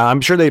 Yeah,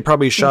 I'm sure they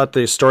probably shot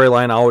the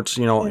storyline out,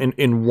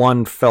 in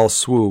one fell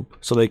swoop,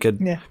 so they could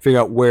figure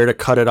out where to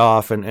cut it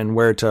off and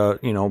where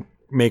to,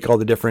 make all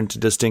the different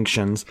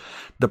distinctions.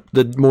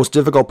 The most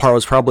difficult part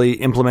was probably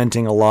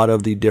implementing a lot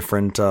of the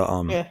different,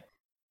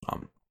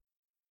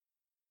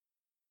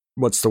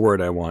 what's the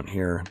word I want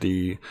here?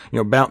 The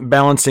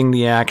balancing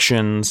the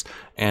actions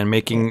and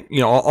making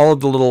all of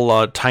the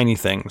little tiny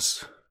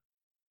things.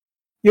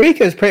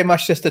 Eureka is pretty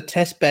much just a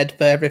test bed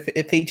for every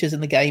features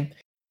in the game.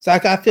 So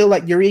I feel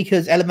like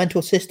Eureka's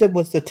elemental system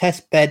was the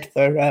test bed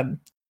for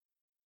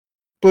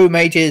Blue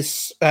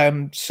Mage's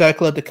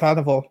Circle of the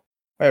Carnival,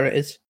 where it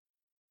is.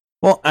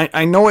 Well,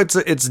 I know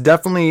it's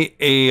definitely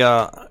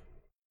an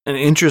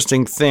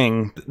interesting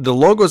thing. The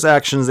Logos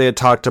actions they had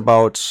talked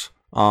about.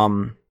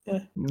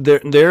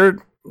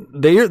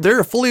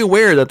 They're fully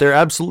aware that they're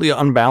absolutely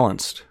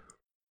unbalanced.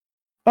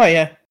 Oh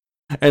yeah,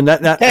 and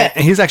that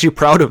and he's actually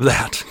proud of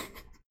that.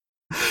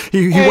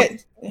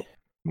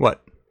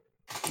 What?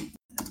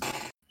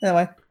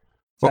 Anyway,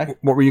 what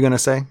were you gonna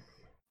say?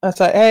 I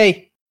was like,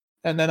 hey,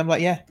 and then I'm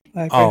like, yeah.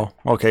 I agree. Oh,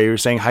 okay. You were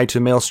saying hi to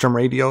Maelstrom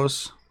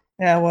Radios.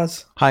 Yeah, I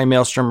was. Hi,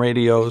 Maelstrom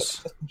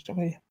Radios.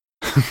 It's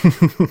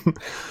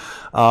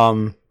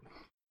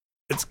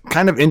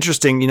kind of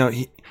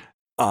interesting,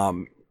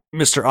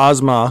 Mr.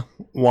 Ozma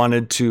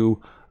wanted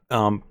to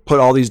put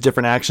all these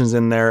different actions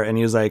in there, and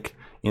he was like,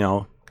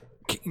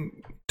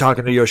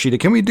 talking to Yoshida,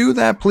 can we do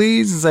that,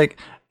 please? It's like,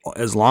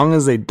 as long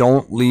as they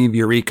don't leave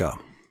Eureka.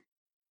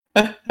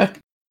 And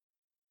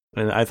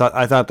I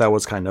thought that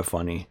was kind of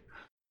funny.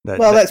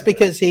 That's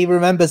because he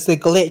remembers the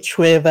glitch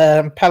with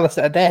Palace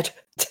of the Dead.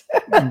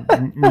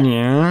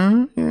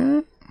 yeah.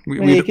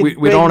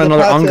 We don't want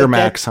another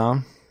Ungermax, huh?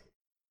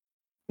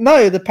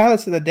 No, the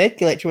Palace of the Dead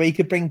glitch where you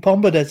could bring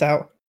Bombardas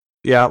out.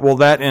 Yeah, well,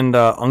 that and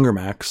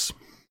Ungermax.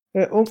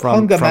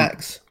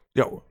 Ungermax.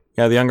 Yeah,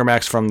 the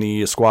Ungermax from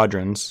the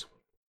Squadrons.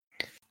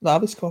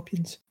 Lava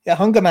Scorpions. Yeah,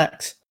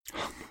 Hungermax.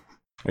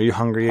 Are you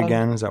hungry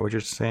again? Is that what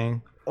you're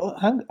saying? Oh,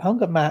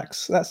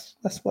 Hungermax.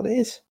 That's what it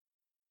is.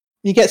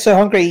 You get so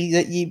hungry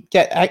that you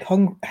get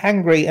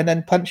hangry and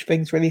then punch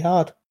things really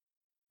hard.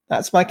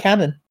 That's my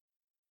canon.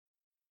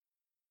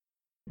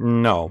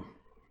 No,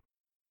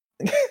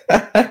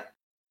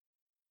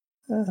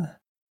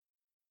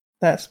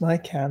 That's my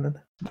canon.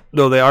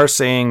 Though they are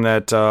saying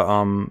that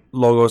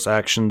Logos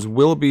actions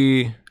will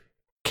be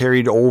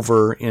carried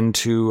over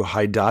into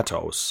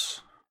Hydatos.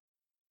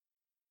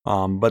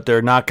 But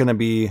they're not going to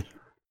be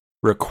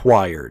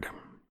required.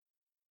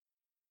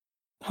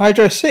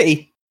 Hydro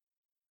City?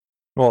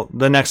 Well,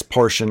 the next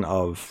portion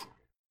of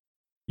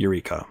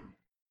Eureka.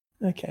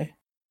 Okay.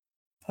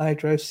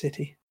 Hydro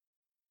City.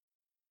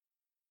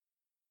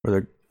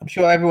 Where I'm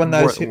sure everyone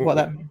knows what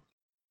that means.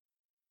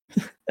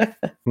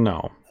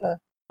 no.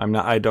 I'm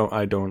not. I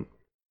don't.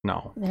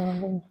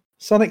 No.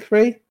 Sonic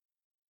 3?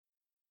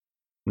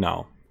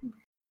 No.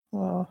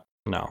 Oh.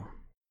 No.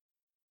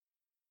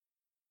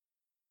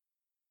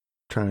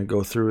 Trying to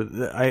go through.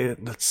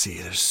 Let's see.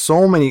 There's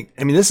so many.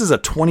 I mean, this is a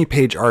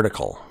 20-page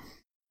article.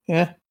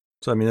 Yeah.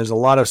 So I mean, there's a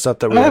lot of stuff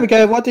that. There we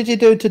go. What did you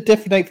do to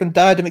differentiate from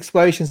Diadem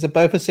Explosions? They're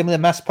both a similar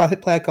mass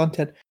player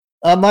content.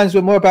 Our minds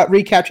were more about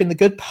recapturing the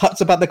good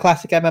parts about the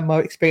classic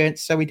MMO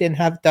experience, so we didn't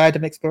have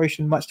Diadem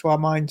Exploration much to our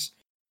minds.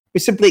 We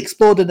simply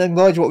explored and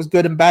acknowledged what was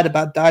good and bad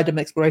about Diadem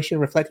Exploration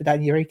reflected out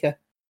in Eureka.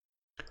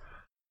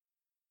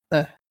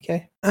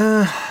 Okay.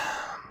 I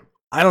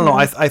don't know.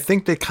 I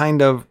think they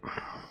kind of.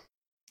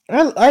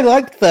 I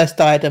liked first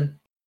Diadem.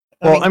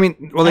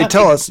 They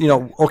tell us,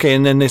 okay,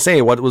 and then they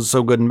say what was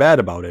so good and bad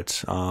about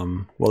it.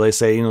 Well, they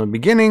say, in the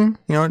beginning,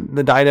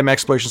 the Diadem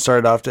Exploration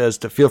started off as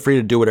to feel free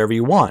to do whatever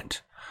you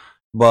want.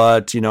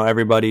 But,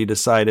 everybody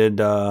decided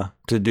to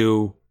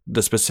do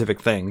the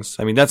specific things.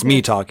 I mean, that's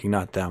me talking,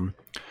 not them.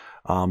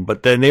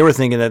 But then they were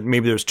thinking that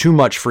maybe there's too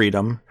much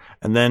freedom.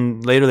 And then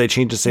later they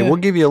changed to say, we'll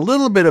give you a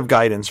little bit of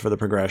guidance for the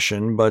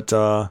progression, but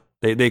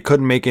they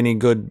couldn't make any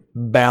good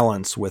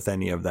balance with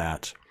any of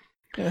that.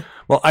 Yeah.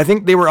 Well, I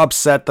think they were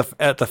upset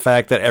at the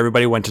fact that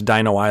everybody went to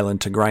Dino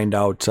Island to grind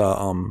out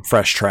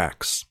fresh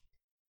tracks.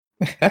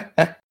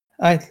 I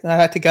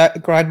had to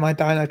grind my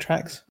Dino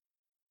tracks.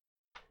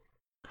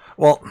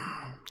 Well,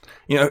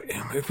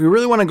 if we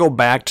really want to go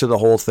back to the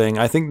whole thing,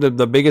 I think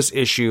the biggest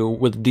issue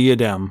with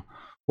Diadem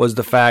was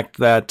the fact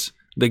that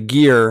the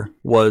gear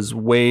was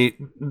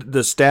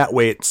the stat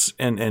weights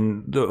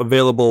and the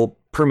available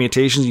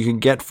permutations you can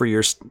get for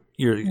your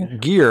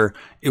gear,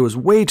 it was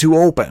way too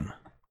open.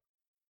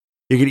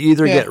 You could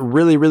either get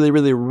really, really,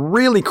 really,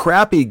 really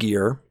crappy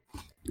gear,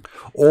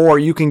 or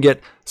you can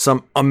get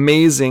some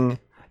amazing,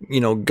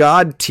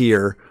 god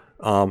tier,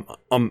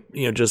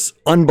 just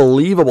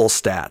unbelievable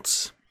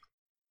stats.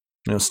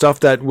 Stuff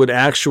that would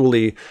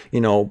actually,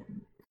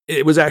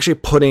 it was actually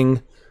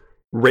putting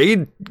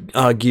raid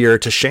gear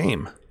to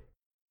shame.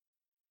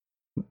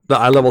 The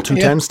iLevel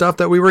 210 stuff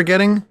that we were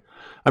getting.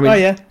 I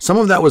mean, some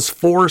of that was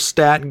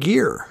 4-stat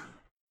gear.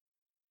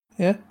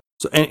 Yeah.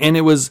 So and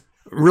it was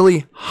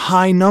really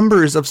high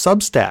numbers of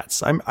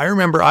substats. I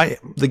remember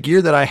the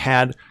gear that I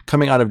had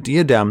coming out of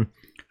Diadem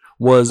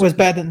was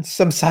better than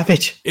some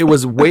Savage. It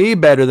was way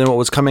better than what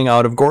was coming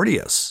out of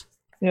Gordius.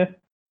 Yeah.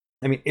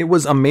 I mean, it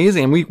was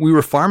amazing. And we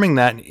were farming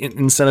that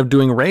instead of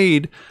doing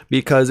raid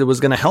because it was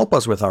going to help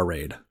us with our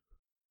raid.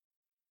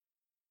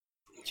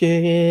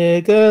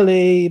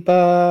 Jigglybutt.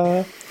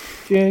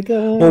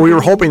 Well, we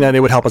were hoping that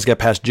it would help us get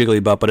past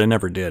Jigglybutt, but it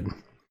never did.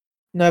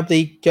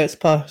 Nobody gets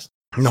past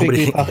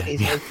Jigglybutt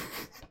easily.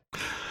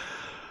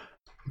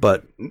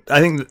 But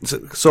I think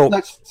so. I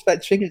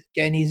expect triggers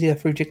getting easier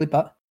through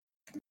Jigglybutt.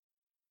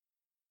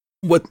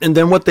 What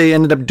they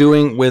ended up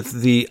doing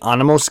with the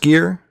Animos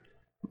gear,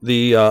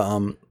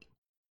 the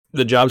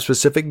job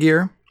specific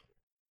gear,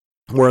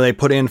 where they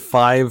put in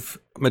 5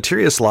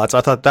 materia slots,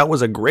 I thought that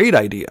was a great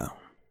idea.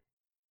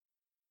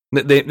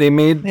 They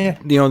made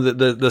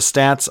the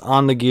stats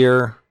on the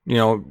gear,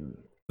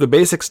 the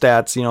basic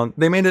stats,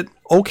 they made it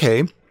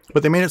okay,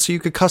 but they made it so you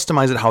could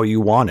customize it how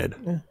you wanted.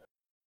 Yeah.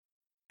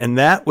 And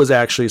that was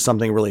actually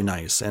something really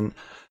nice. And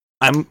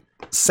I'm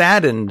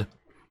saddened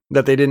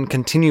that they didn't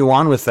continue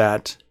on with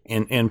that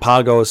in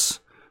Pagos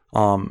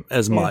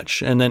as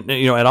much, and then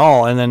at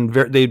all. And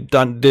then they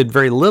did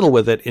very little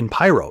with it in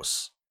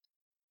Pyros.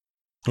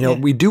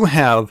 We do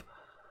have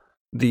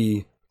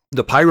the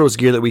Pyros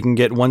gear that we can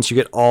get once you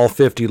get all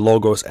 50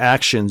 Logos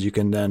actions. You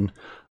can then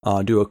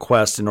do a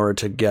quest in order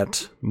to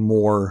get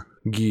more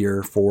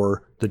gear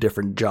for the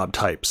different job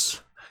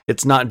types.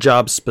 It's not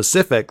job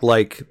specific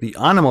like the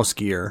Animos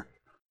gear,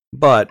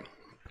 but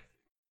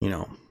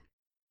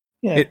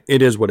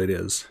it is what it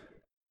is.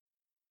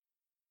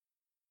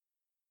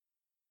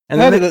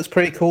 And I heard it looks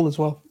pretty cool as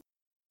well.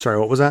 Sorry,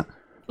 what was that?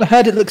 I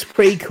heard it looks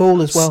pretty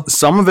cool as well.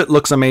 Some of it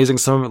looks amazing,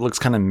 some of it looks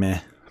kind of meh.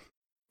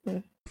 Yeah.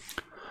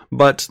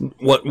 But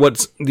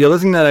what's the other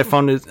thing that I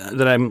found is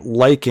that I'm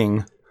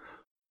liking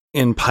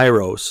in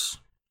Pyros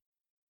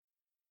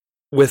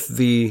with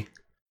the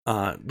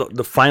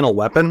final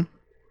weapon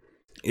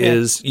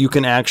is you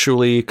can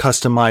actually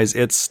customize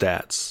its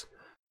stats,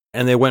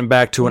 and they went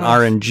back to an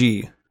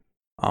RNG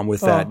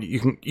with that.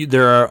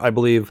 I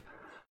believe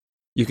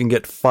you can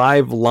get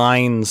 5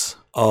 lines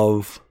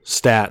of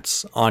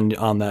stats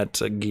on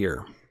that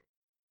gear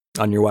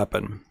on your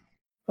weapon.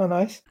 Oh,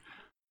 nice.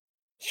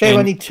 Shame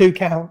I need 2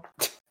 count.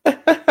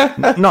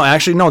 No,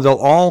 actually, no. They'll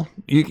all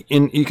you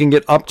can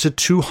get up to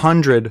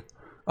 200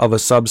 of a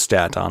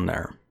substat on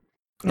there,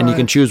 and you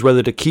can choose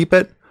whether to keep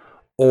it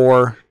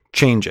or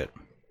change it.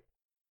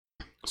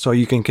 So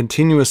you can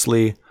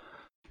continuously,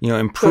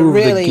 improve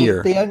really, the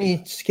gear. The only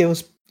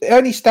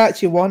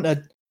stats you want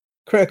are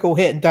critical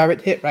hit and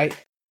direct hit, right?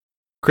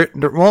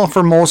 Well,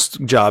 for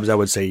most jobs, I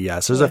would say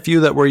yes. There's a few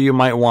that where you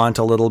might want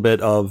a little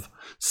bit of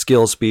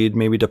skill speed,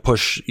 maybe to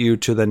push you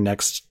to the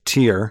next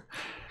tier.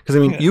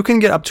 Because, you can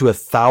get up to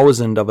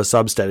 1,000 of a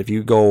substat if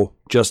you go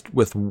just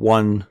with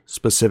one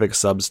specific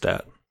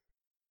substat.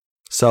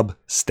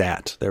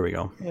 There we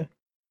go. Yeah.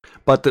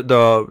 But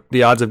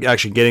the odds of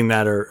actually getting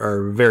that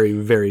are very,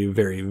 very,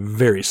 very,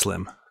 very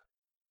slim.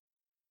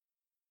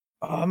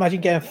 Oh,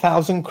 imagine getting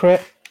 1,000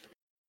 crit.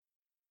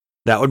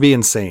 That would be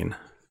insane.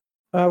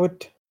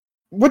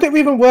 Would it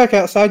even work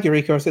outside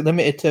Eureka, or is it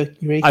limited to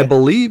Eureka? I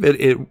believe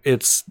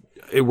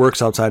it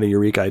works outside of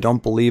Eureka. I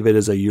don't believe it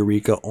is a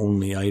Eureka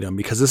only item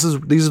because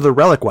these are the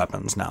relic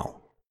weapons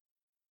now.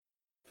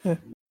 Yeah.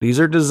 These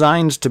are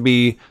designed to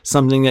be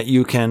something that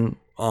you can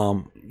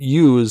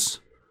use,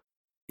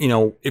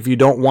 if you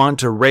don't want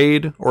to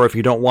raid or if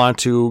you don't want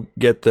to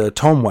get the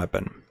tome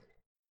weapon.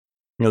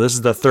 This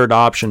is the third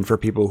option for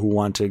people who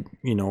want to,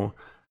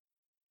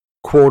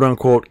 quote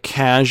unquote,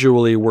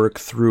 casually work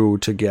through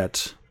to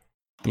get,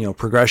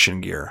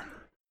 progression gear.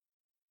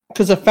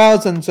 Because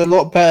 1,000's a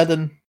lot better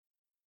than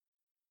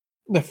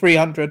the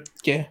 300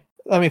 gear.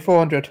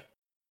 400.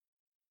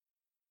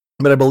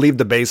 But I believe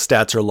the base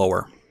stats are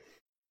lower.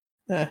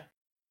 Yeah.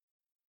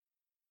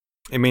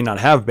 It may not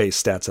have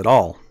base stats at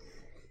all.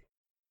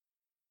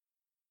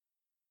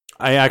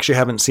 I actually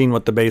haven't seen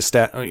what the base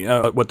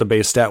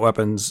stat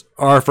weapons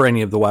are for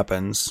any of the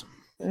weapons.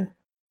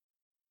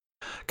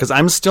 Because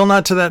I'm still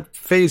not to that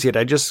phase yet.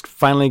 I just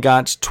finally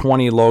got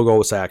 20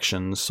 logos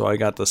actions, so I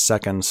got the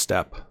second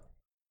step.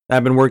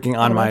 I've been working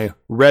on my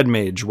red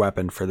mage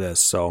weapon for this,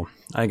 so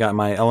I got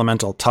my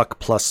elemental tuck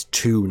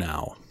 +2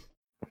 now.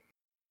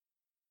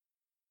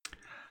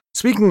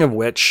 Speaking of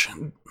which,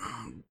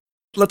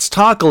 let's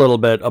talk a little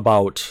bit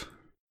about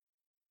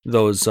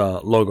those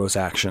logos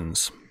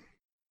actions.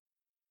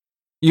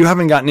 You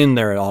haven't gotten in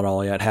there at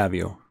all yet, have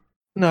you?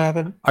 No, I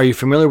haven't. Are you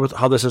familiar with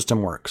how the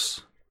system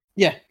works?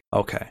 Yeah.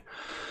 Okay.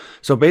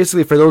 So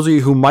basically, for those of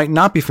you who might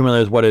not be familiar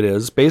with what it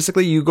is,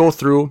 basically you go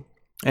through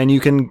and you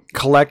can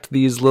collect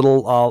these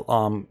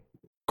little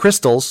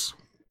crystals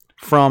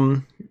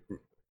from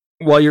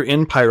while you're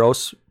in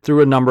Pyros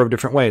through a number of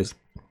different ways.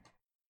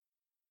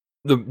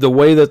 The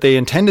way that they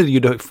intended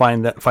you to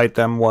fight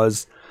them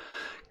was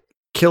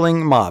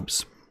killing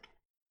mobs.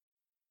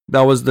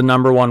 That was the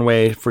number one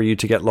way for you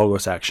to get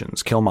Logos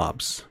actions, kill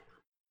mobs.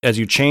 As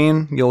you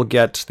chain, you'll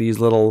get these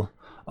little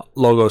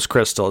Logos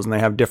crystals, and they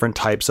have different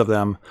types of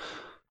them.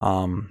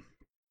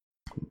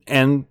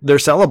 And they're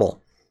sellable.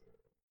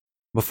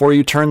 Before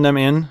you turn them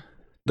in,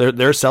 they're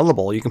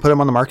sellable. You can put them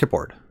on the market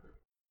board.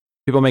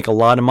 People make a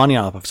lot of money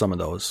off of some of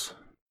those.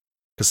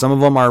 Because some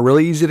of them are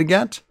really easy to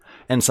get,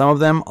 and some of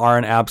them are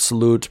an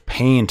absolute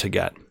pain to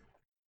get.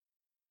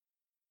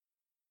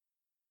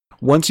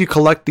 Once you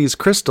collect these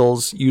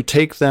crystals, you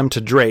take them to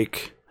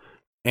Drake,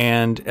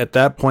 and at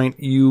that point,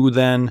 you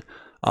then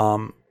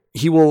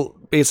he will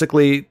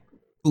basically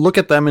look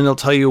at them and he'll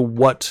tell you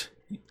what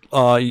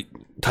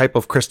type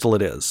of crystal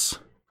it is.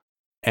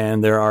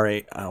 And there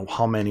are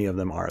how many of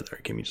them are there?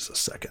 Give me just a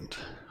second.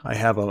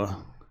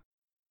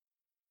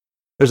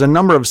 There's a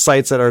number of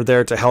sites that are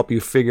there to help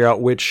you figure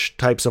out which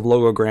types of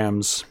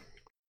logograms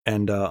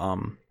and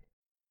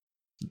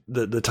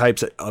the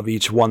types of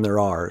each one there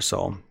are.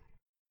 So,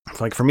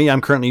 like for me,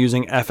 I'm currently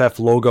using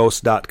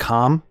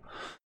fflogos.com.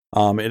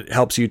 It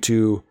helps you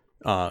to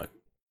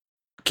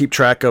keep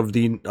track of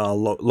the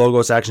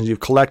logos actions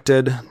you've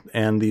collected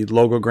and the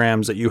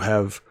logograms that you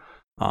have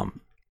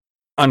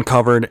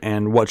uncovered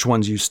and which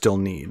ones you still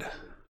need.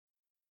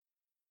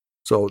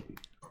 So,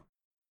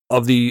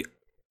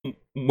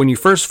 when you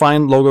first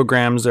find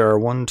logograms, there are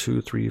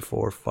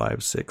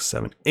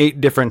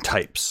 8 different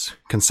types: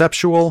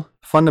 conceptual,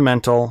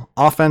 fundamental,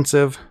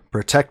 offensive,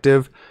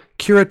 protective,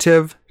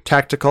 curative,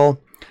 tactical,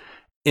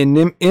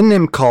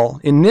 inimical.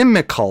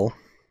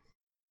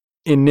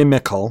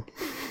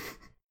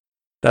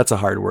 That's a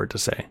hard word to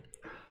say.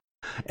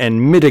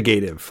 And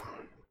mitigative.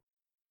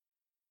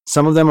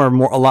 Some of them are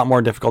a lot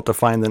more difficult to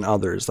find than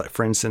others. Like,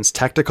 for instance,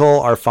 tactical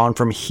are found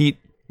from heat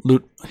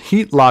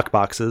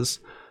lockboxes.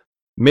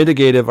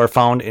 Mitigative are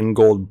found in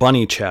gold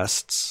bunny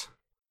chests.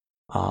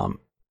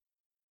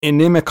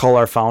 Inimical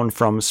are found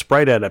from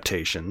sprite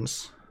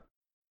adaptations.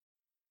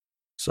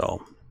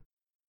 So,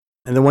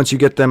 and then once you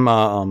get them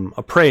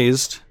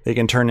appraised, they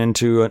can turn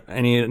into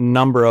any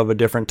number of a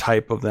different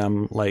type of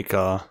them, like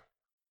 3,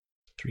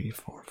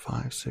 4,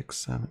 5, 6,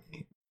 7,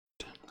 8,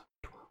 10, 11,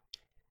 12,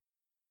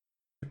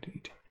 13,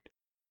 18.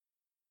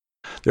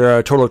 There are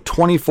a total of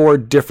 24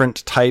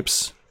 different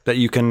types that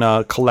you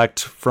can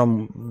collect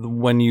from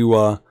when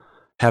you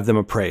have them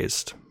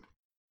appraised.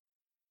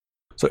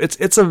 So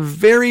it's a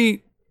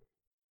very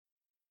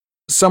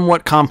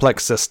somewhat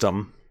complex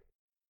system.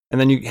 and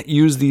then you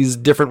use these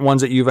different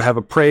ones that you have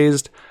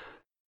appraised,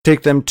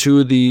 take them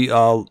to the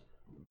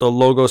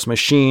Logos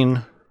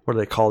machine. What do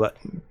they call that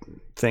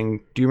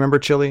thing? Do you remember,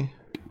 Chili?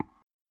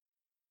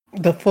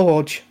 The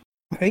Forge,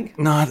 I think.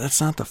 No, that's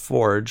not the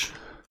Forge.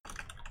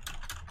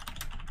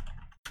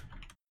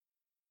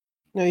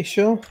 Are you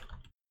sure?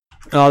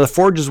 The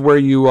Forge is where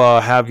you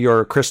have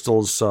your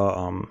crystals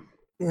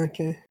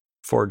Okay.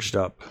 forged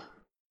up.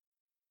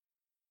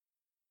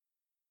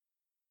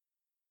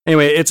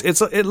 Anyway,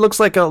 it looks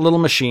like a little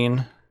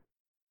machine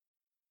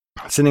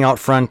sitting out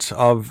front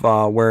of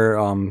where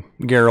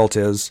Geralt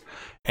is,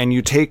 and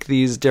you take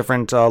these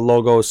different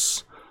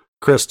Logos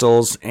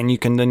crystals, and you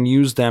can then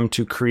use them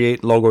to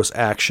create Logos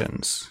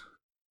actions.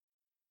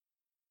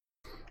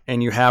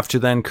 And you have to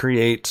then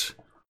create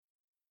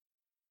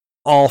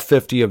all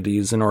 50 of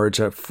these in order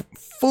to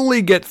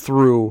fully get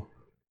through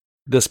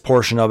this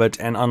portion of it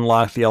and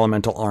unlock the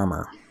elemental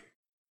armor.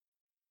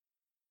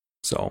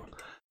 So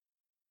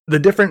the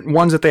different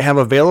ones that they have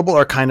available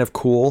are kind of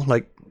cool.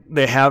 Like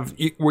they have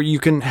where you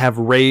can have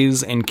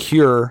raise and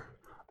cure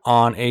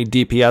on a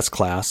DPS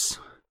class.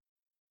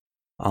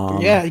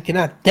 Yeah, you can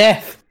have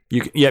death.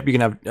 You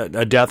can have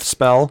a death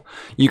spell.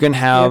 You can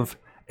have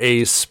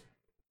a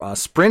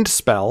sprint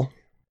spell,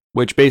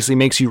 which basically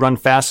makes you run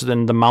faster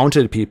than the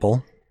mounted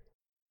people.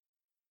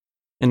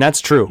 And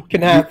that's true.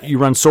 You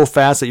run so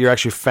fast that you're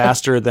actually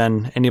faster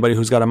than anybody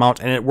who's got a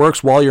mount, and it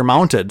works while you're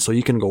mounted, so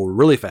you can go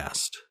really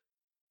fast.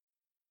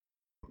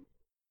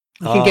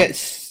 You can get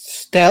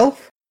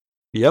stealth.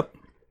 Yep.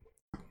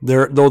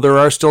 Though there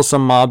are still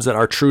some mobs that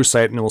are true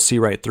sight, and we'll see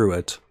right through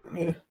it.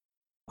 Yeah.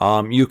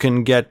 You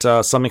can get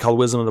something called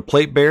Wisdom of the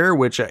Plate Bearer,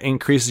 which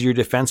increases your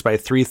defense by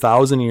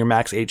 3,000 and your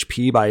max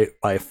HP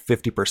by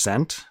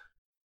 50%.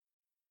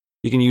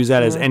 You can use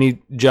that as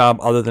any job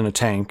other than a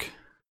tank,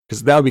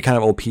 because that would be kind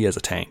of OP as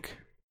a tank.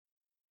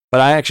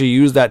 But I actually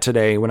used that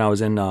today when I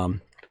was in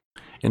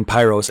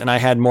Pyros, and I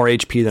had more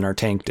HP than our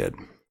tank did.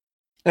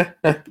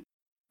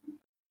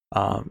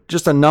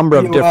 Just a number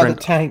of different. You are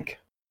the tank.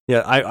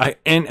 Yeah,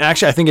 and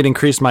actually I think it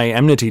increased my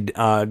enmity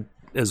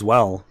as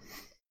well.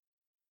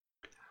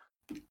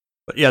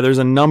 But yeah, there's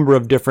a number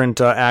of different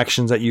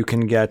actions that you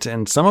can get,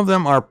 and some of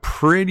them are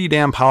pretty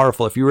damn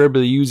powerful. If you were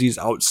able to use these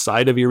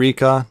outside of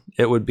Eureka,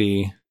 it would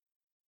be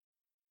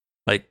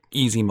like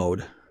easy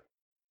mode.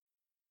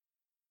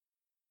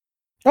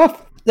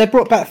 Oh, they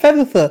brought back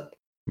Featherfoot.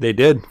 They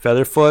did.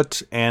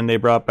 Featherfoot, and they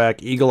brought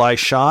back Eagle Eye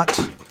Shot.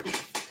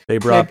 They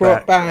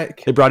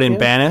brought in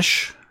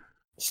Banish.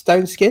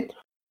 Stone Skin.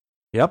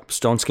 Yep,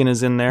 Stone Skin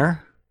is in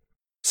there.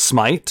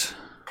 Smite.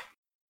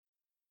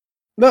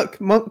 Look,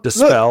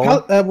 Dispel.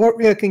 Look,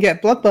 Warrior can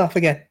get Bloodbath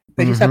again.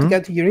 They just have to go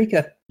to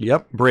Eureka.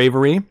 Yep,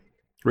 Bravery.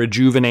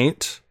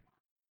 Rejuvenate.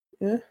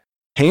 Yeah.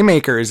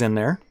 Haymaker is in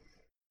there.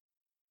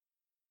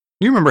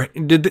 You remember,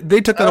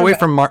 they took that away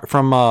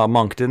from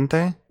Monk, didn't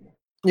they?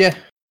 Yeah.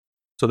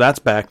 So that's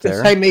back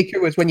there. Haymaker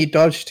was when you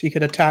dodged, you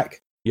could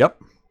attack.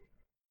 Yep.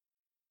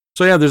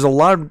 So yeah, there's a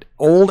lot of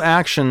old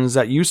actions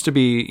that used to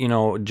be,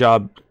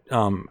 job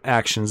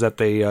actions that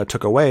they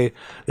took away.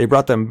 They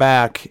brought them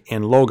back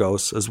in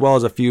Logos, as well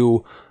as a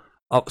few,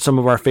 some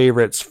of our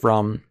favorites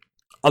from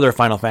other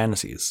Final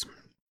Fantasies.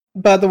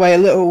 By the way, a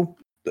little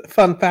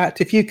fun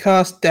fact: if you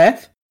cast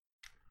Death,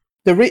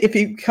 if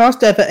you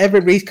cast Death at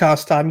every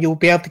recast time, you'll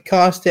be able to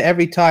cast it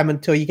every time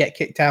until you get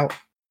kicked out,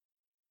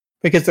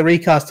 because the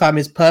recast time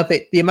is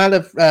perfect. The amount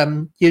of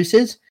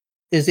uses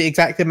is the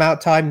exact amount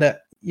of time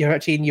that you're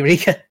actually in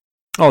Eureka.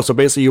 Oh, so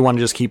basically you want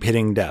to just keep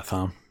hitting Death,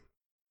 huh?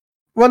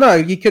 Well, no,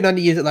 you can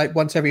only use it like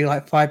once every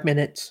 5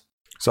 minutes.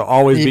 So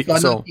always keep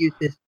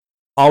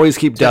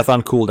Death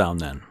on cooldown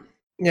then.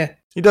 Yeah.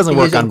 It doesn't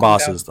work on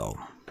bosses though.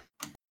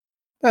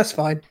 That's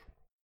fine.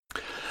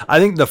 I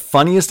think the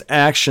funniest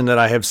action that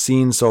I have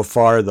seen so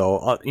far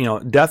though,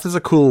 Death is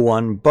a cool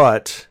one,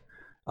 but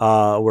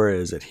where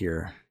is it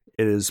here?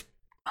 It is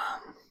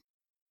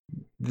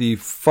the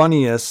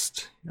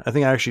funniest, I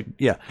think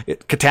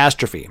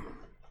Catastrophe.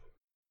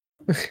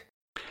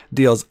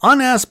 Deals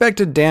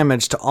unaspected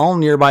damage to all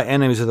nearby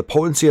enemies with a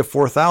potency of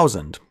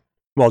 4,000,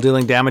 while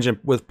dealing damage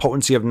with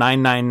potency of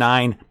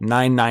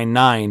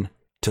 999,999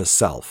 to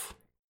self.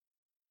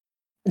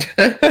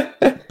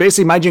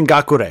 Basically, my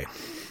Jingakure.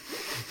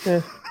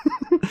 Yeah.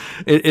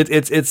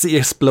 It's the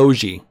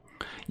explosion.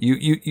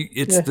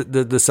 It's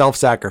the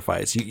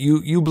self-sacrifice.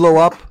 You blow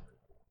up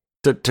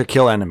to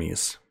kill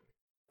enemies.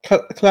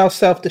 Klaus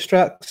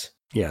self-destructs.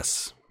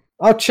 Yes.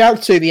 I'll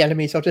shout to the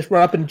enemies. I'll just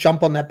run up and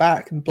jump on their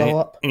back and blow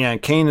up. Yeah,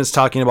 Kane is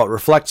talking about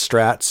reflect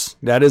strats.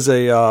 That is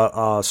a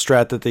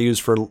strat that they use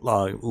for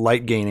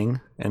light gaining,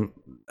 and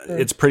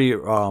it's pretty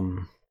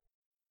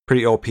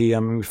OP. Let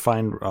me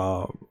find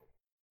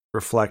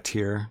reflect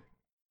here.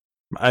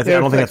 I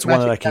don't think that's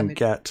one that I can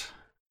get.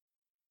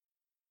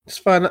 It's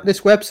fine.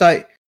 This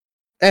website,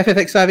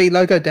 FFXIV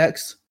logo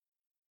decks,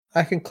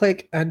 I can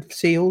click and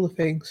see all the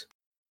things.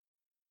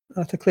 I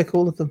have to click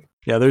all of them.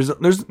 Yeah,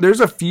 there's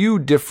a few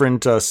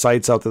different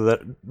sites out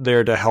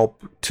there to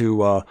help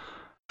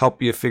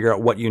you figure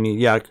out what you need.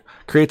 Yeah,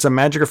 creates a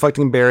magic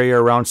reflecting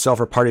barrier around self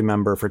or party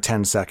member for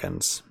 10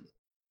 seconds.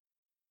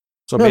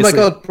 So Oh my basically,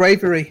 god,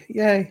 bravery!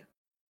 Yay!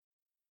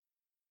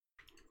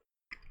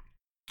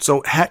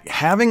 so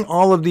having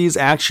all of these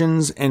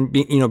actions and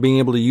being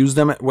able to use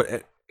them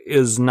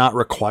is not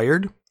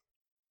required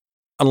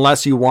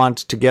unless you want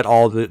to get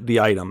all the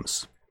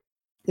items.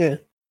 Yeah.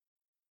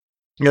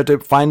 You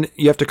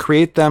have to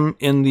create them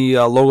in the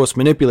Logos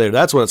Manipulator.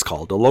 That's what it's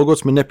called, the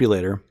Logos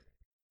Manipulator,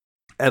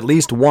 at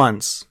least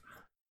once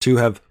to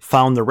have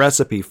found the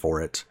recipe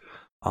for it.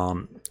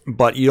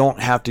 But you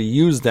don't have to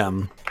use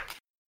them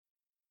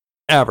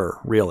ever,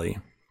 really.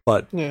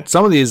 But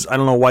some of these, I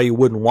don't know why you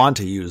wouldn't want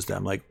to use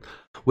them. Like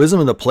Wisdom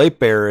of the Plate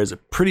Bearer is a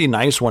pretty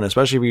nice one,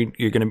 especially if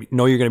you're going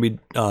to be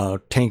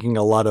tanking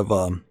a lot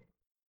of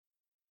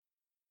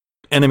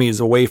enemies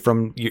away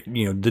from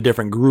the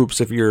different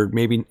groups. If you're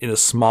maybe in a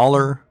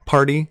smaller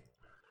party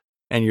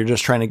and you're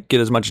just trying to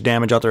get as much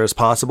damage out there as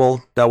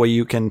possible, that way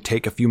you can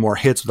take a few more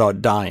hits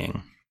without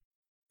dying.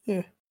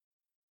 Yeah.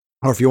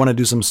 Or if you want to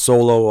do some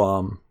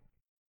solo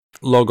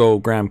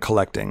logogram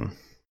collecting.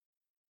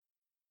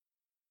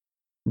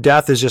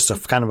 Death is just a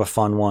kind of a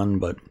fun one,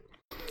 but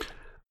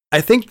I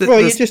think that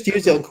you just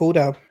use it on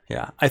cooldown.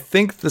 Yeah, I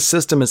think the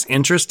system is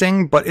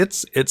interesting, but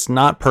it's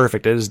not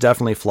perfect. It is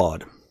definitely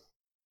flawed.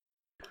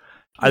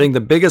 I think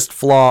the biggest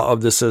flaw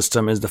of the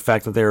system is the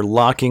fact that they're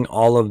locking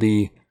all of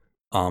the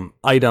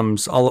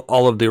items,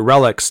 all of the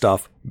relic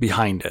stuff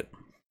behind it.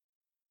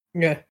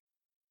 Yeah.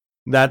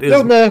 That is.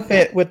 They'll nerf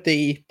it with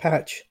the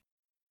patch.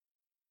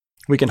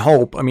 We can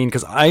hope. I mean,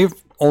 because I've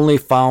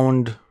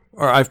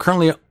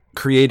currently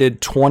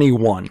created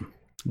 21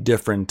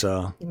 different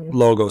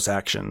Logos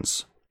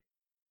actions,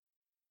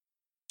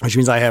 which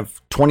means I have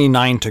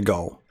 29 to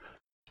go.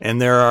 And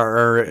there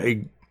are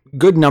a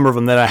good number of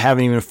them that I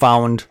haven't even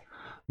found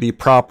the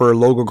proper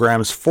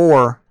logograms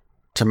for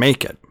to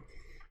make it.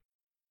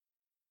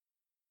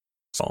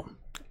 So,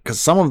 because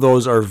some of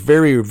those are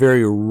very,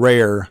 very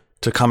rare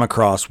to come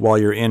across while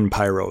you're in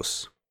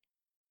Pyros.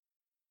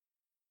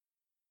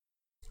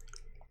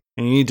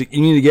 And you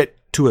need to get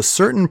to a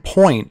certain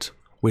point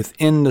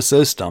within the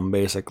system,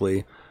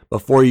 basically,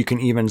 before you can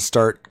even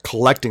start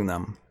collecting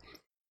them.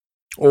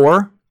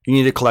 Or you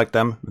need to collect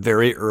them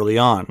very early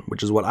on,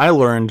 which is what I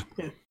learned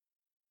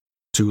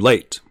too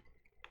late.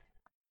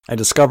 I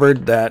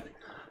discovered that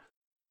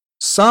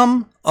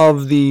some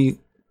of the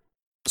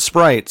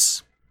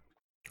sprites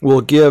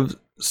will give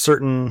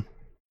certain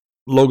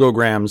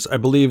logograms. I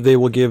believe they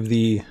will give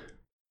the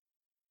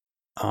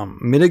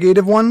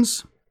mitigative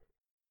ones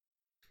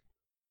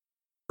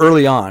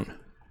early on.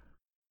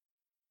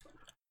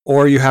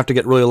 Or you have to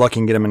get really lucky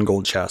and get them in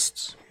gold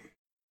chests.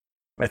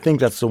 I think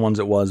that's the ones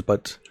it was,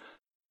 but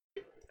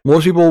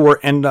most people will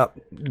end up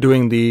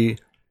doing the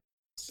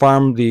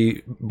farm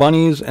the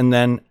bunnies and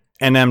then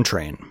NM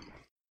train,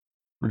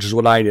 which is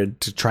what I did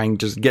to try and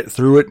just get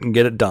through it and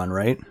get it done,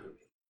 right?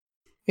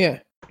 Yeah.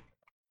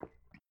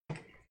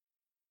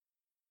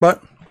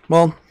 But,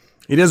 well,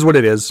 it is what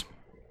it is.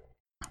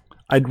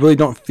 I really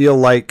don't feel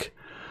like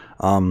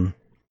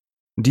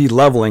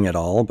de-leveling at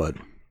all, but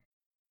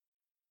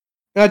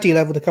I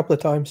de-leveled a couple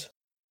of times.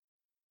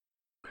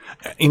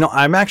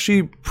 I'm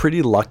actually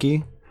pretty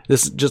lucky.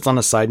 This is just on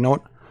a side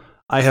note.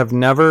 I have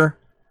never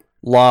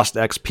lost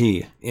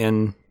XP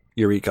in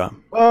Eureka.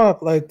 Oh,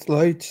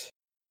 loads.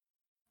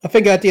 I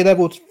think I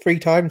de-leveled 3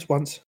 times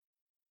once.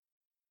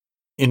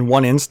 In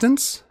one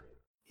instance?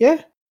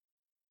 Yeah.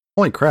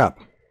 Holy crap.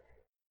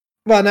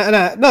 Well,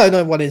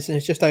 no, one instance.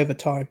 It's just over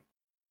time.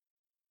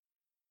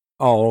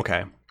 Oh,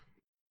 okay.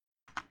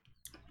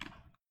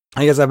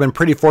 I guess I've been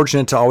pretty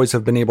fortunate to always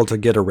have been able to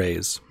get a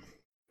raise.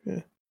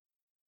 Yeah.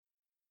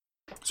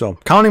 So,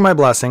 counting my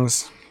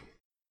blessings.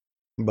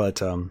 But,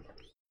 so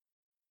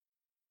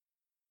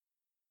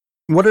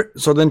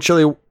then,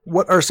 Chili,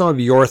 what are some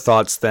of your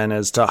thoughts then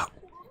as to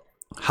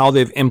how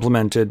they've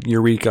implemented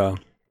Eureka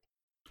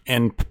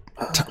and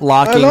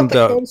locking I love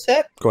the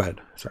concept. Go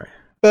ahead. Sorry.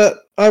 But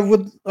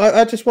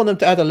I just want them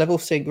to add a level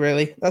sync,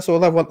 really. That's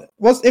all I want.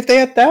 If they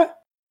had that,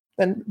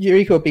 then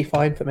Eureka would be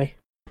fine for me.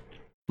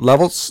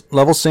 Level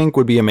sync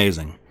would be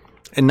amazing.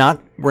 And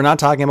we're not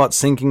talking about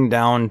syncing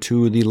down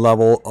to the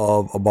level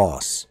of a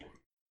boss.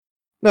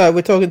 No,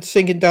 we're talking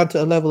syncing down to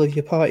the level of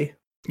your party.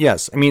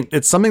 Yes, I mean,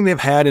 it's something they've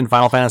had in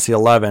Final Fantasy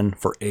XI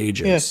for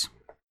ages.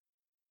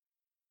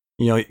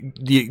 Yeah.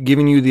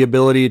 Giving you the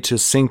ability to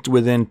sync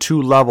within 2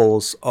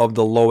 levels of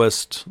the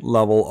lowest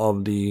level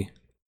of the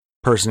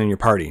person in your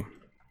party.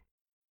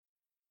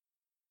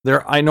 We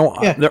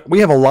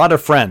have a lot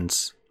of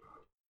friends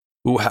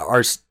who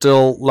are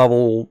still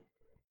level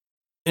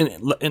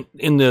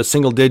in the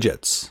single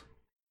digits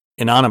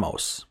in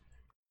Anonymous.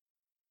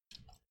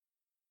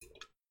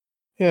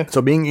 Yeah.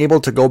 So being able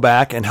to go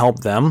back and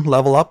help them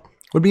level up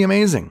would be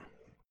amazing.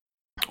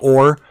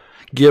 Or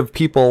give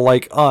people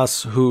like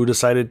us who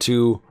decided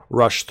to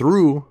rush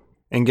through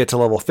and get to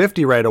level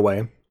 50 right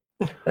away,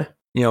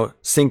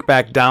 sink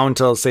back down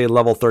to, say,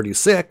 level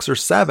 36 or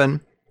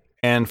 7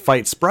 and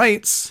fight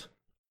sprites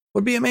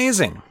would be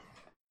amazing.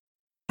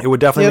 It would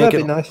definitely make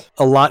it nice.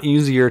 A lot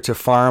easier to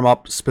farm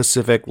up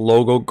specific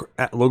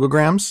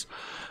logograms.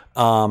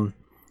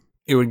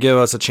 It would give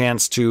us a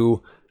chance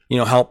to,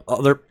 help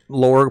other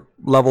lower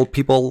level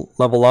people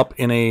level up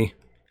in a,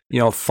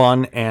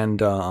 fun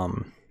and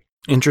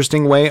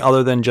interesting way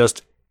other than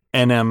just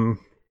NM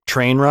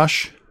train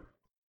rush.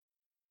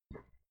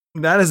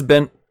 That has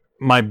been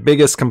my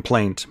biggest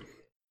complaint.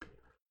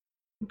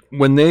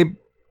 When they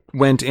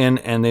went in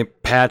and they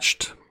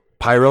patched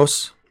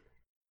Pyros,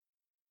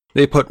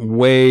 they put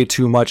way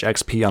too much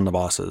XP on the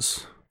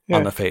bosses,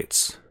 on the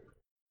Fates.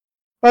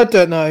 I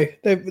don't know.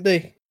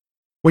 They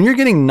When you're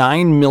getting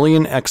 9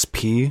 million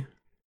XP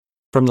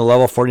from the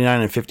level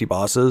 49 and 50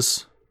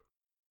 bosses,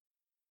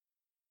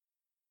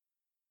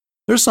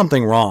 there's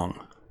something wrong.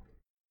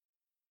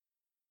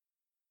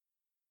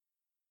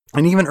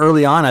 And even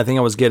early on, I think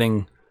I was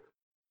getting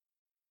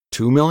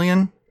 2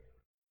 million,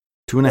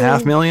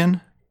 2.5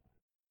 million.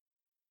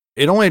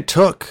 It only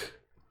took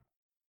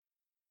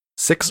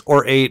 6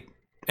 or 8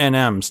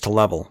 NMs to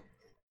level.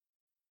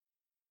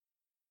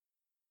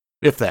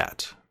 If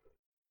that.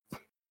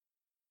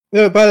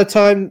 by the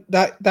time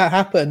that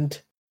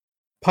happened,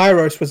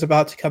 Pyros was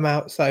about to come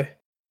out, so...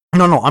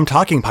 No, I'm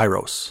talking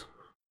Pyros.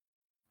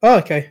 Oh,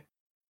 okay.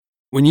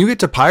 When you get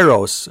to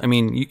Pyros, I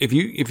mean, if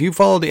you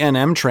follow the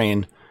NM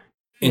train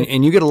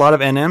and you get a lot of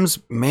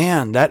NMs,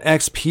 man, that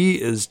XP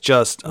is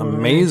just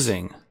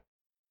amazing.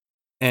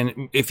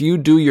 And if you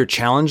do your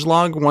challenge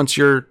log once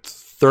you're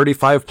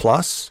 35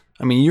 plus,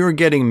 I mean, you're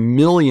getting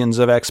millions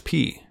of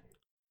XP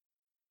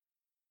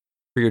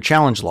for your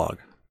challenge log.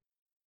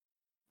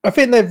 I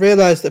think they've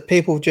realized that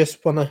people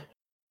just want to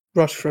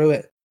rush through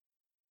it.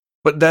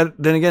 But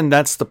then again,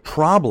 that's the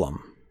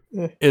problem.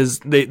 Yeah. Is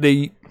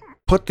they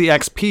put the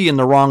XP in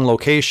the wrong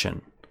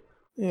location.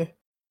 Yeah.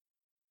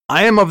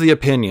 I am of the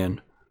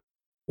opinion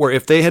where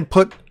if they had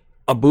put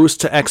a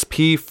boost to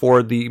XP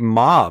for the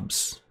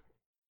mobs,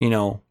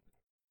 the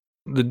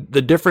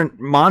different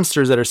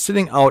monsters that are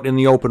sitting out in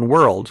the open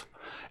world,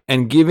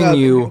 and giving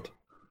you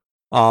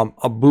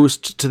a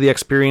boost to the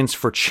experience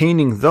for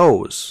chaining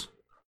those,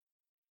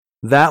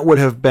 that would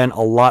have been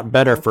a lot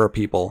better for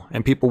people,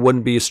 and people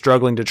wouldn't be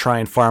struggling to try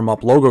and farm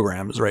up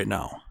logograms right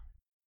now.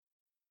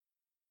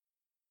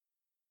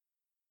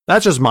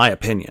 That's just my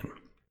opinion.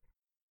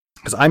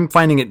 Because I'm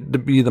finding it to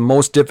be the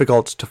most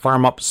difficult to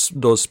farm up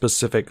those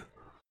specific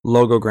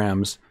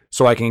logograms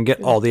so I can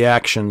get all the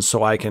actions,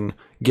 so I can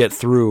get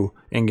through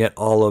and get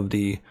all of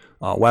the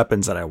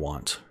weapons that I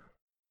want.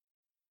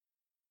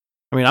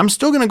 I mean, I'm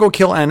still going to go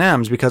kill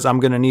NMs because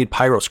I'm going to need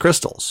Pyros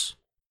crystals.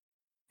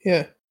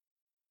 Yeah.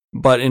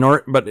 But in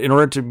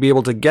order to be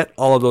able to get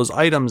all of those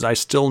items, I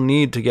still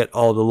need to get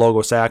all of the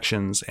Logos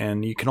actions,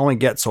 and you can only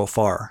get so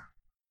far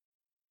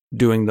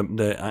doing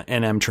the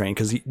NM train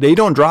because they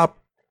don't drop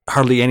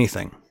hardly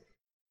anything.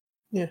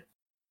 Yeah.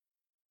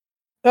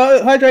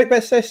 Hydrate,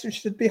 best sister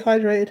should be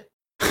hydrated.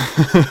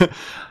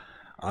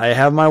 I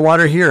have my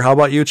water here. How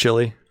about you,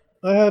 Chili?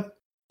 I have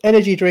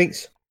energy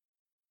drinks.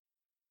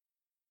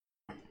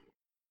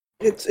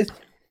 It's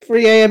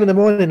 3 a.m. in the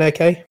morning,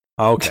 okay?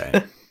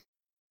 Okay.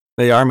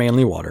 They are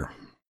mainly water.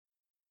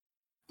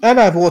 And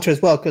I have water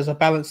as well because I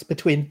balance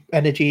between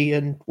energy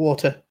and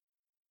water.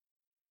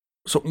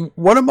 So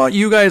what about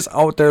you guys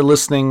out there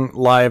listening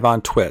live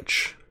on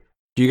Twitch?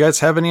 Do you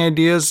guys have any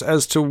ideas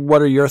as to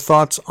what are your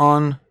thoughts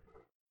on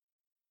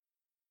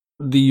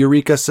the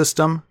Eureka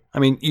system? I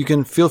mean, you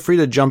can feel free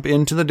to jump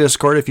into the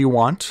Discord if you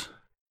want.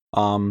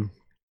 We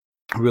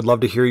would love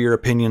to hear your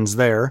opinions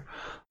there.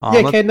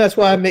 Ken, that's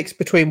why I mix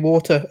between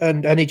water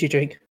and energy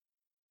drink.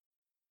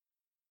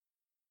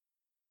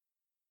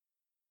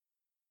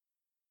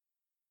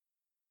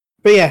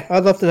 But yeah,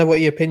 I'd love to know what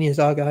your opinions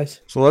are,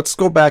 guys. So let's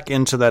go back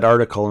into that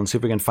article and see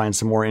if we can find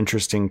some more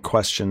interesting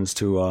questions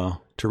to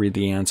read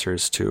the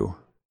answers to.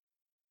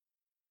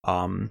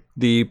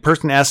 The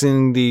person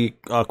asking the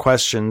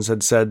questions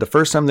had said the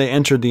first time they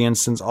entered the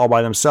instance all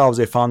by themselves,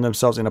 they found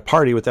themselves in a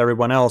party with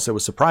everyone else. It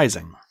was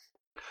surprising.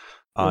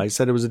 He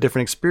said it was a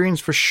different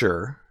experience for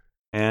sure.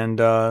 And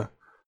then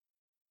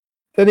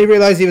he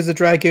realized he was a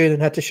dragoon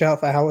and had to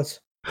shout for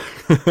hours.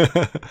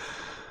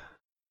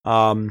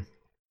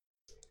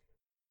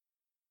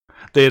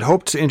 They had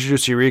hoped to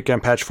introduce Eureka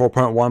in patch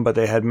 4.1, but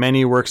they had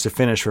many works to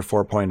finish for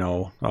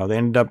 4.0. They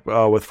ended up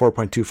with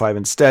 4.25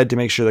 instead to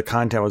make sure the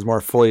content was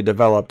more fully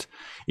developed,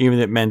 even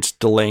if it meant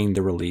delaying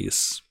the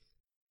release.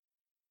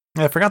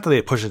 I forgot that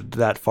they pushed it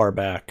that far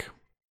back.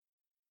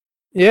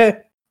 Yeah,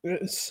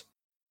 it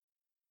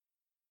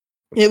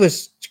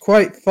was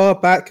quite far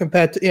back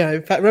compared to,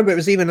 in fact, remember it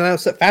was even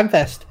announced at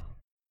FanFest.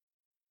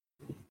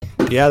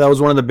 Yeah, that was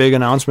one of the big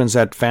announcements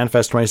at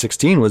FanFest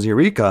 2016 was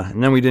Eureka,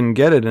 and then we didn't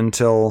get it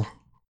until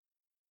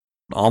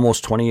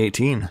almost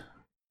 2018.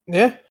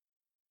 Yeah.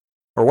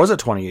 Or was it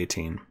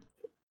 2018?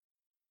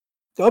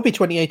 It'll be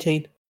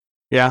 2018.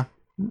 Yeah.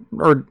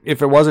 Or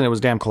if it wasn't, it was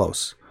damn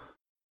close.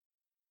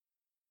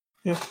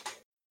 Yeah.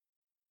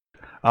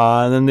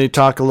 And then they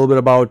talk a little bit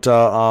about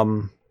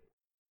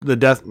the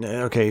death.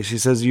 Okay, she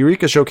says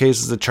Eureka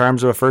showcases the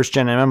charms of a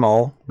first-gen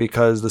MMO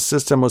because the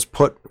system was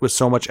put with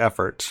so much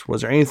effort. Was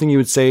there anything you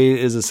would say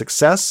is a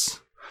success?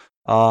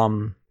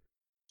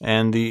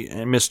 And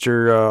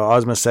Mr.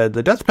 Ozma said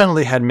the death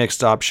penalty had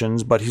mixed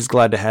options, but he's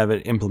glad to have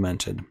it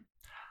implemented.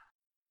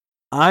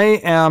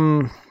 I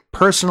am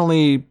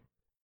personally,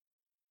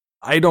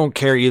 I don't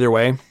care either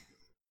way.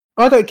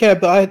 I don't care,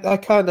 but I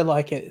kind of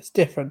like it. It's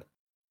different.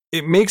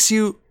 It makes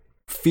you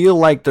feel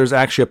like there's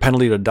actually a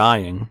penalty to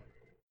dying,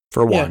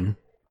 for one.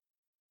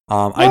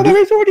 There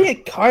is already a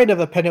kind of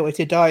a penalty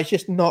to die. It's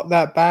just not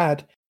that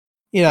bad.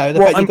 You know, the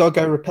fact you got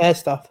to go repair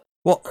stuff.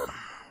 Well,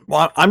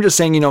 I'm just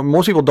saying,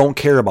 most people don't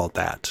care about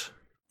that.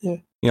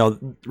 Yeah.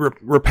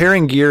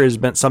 Repairing gear has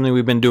been something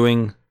we've been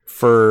doing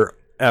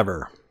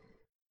forever.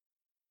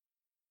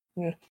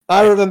 Yeah.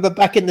 I remember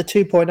back in the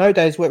 2.0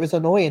 days where it was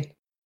annoying.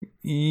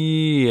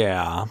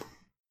 Yeah.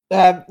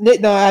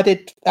 Nick Knight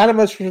added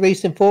Animals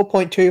released in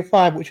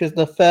 4.25, which was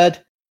the third.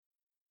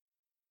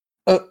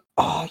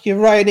 You're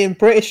writing in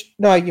British?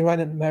 No, you're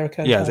writing in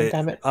American. Yeah,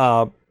 damn it.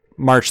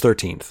 March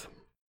 13th.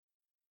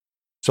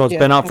 So it's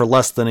been out for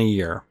less than a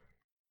year.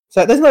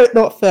 So there's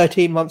not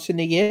 13 months in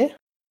a year.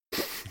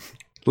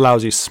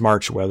 Lousy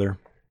smarch weather.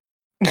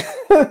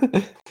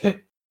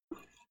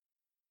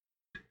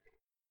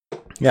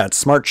 Yeah,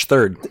 it's March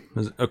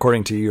 3rd,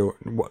 according to you,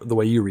 the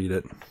way you read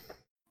it.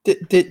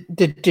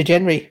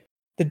 January.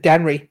 The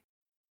January.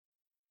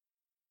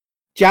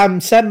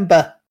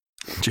 Jamsember.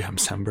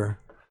 Jamsember.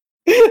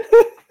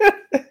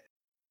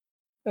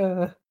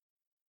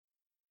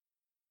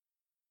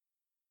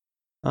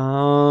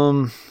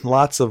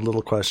 Lots of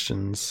little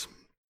questions.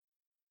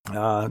 They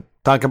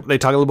talk a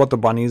little about the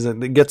bunnies.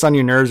 It gets on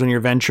your nerves when you're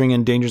venturing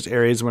in dangerous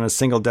areas when a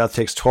single death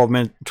takes 12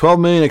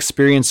 million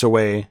experience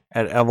away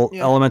at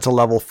elemental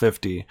level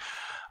 50.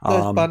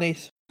 Those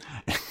bunnies.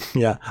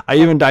 Yeah, I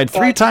even died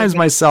 3 times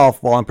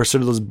myself while in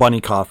pursuit of those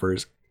bunny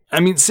coffers. I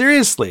mean,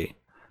 seriously,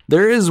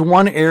 there is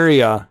one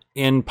area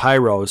in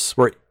Pyros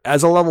where,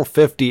 as a level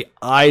 50,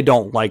 I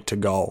don't like to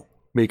go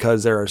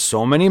because there are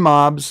so many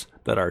mobs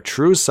that are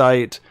true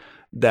sight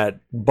that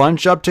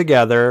bunch up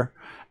together,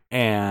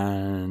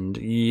 and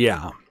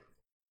yeah.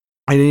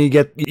 And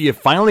then you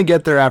finally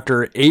get there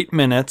after 8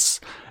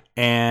 minutes,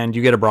 and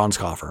you get a bronze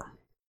coffer,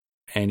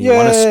 and you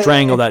want to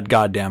strangle that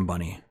goddamn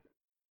bunny.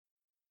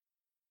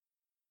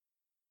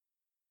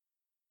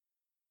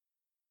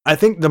 I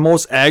think the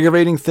most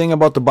aggravating thing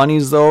about the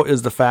bunnies, though,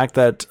 is the fact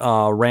that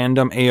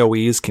random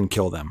AoEs can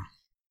kill them.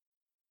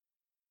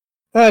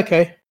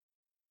 Okay.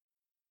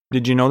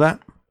 Did you know that?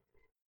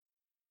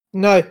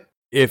 No.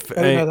 If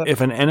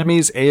an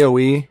enemy's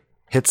AoE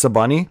hits a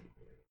bunny,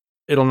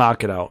 it'll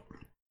knock it out.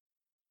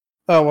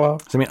 Oh, wow.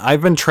 So, I mean,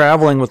 I've been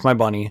traveling with my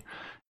bunny,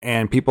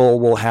 and people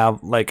will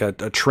have like a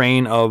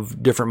train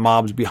of different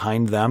mobs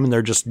behind them, and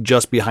they're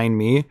just behind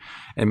me,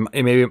 and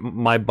maybe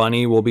my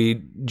bunny will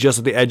be just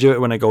at the edge of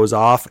it when it goes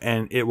off,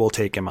 and it will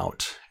take him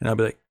out. And I'll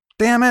be like,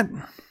 damn it,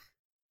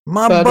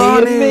 my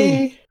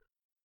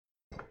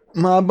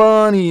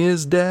bunny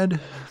is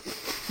dead.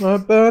 My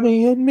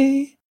bunny and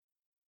me.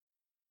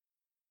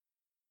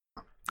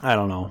 I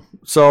don't know.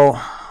 So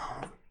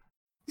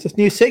it's this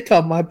new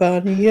sitcom, My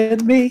Bunny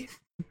and Me.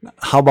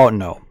 How about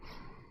no?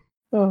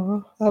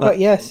 Oh, how about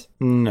yes?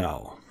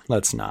 No,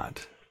 let's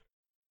not.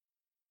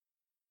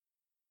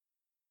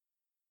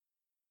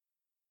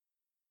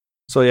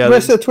 So yeah, the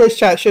rest of the Twitch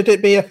chat, should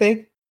it be a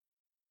thing?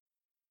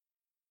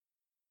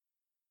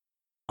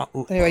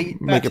 Anyway,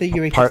 back to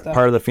Eureka stuff.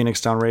 Part of the Phoenix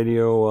Down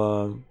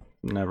Radio.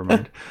 Never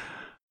mind.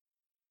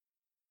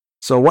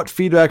 So, what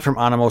feedback from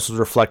Animos was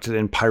reflected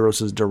in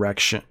Pyros'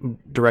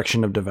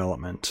 direction of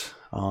development?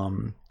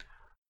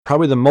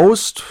 Probably the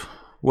most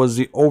was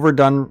the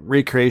overdone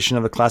recreation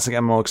of the classic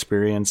MMO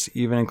experience,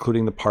 even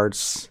including the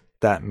parts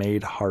that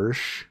made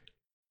harsh.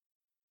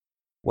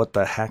 What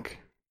the heck?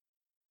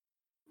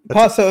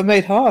 Parts that were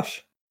made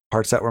harsh.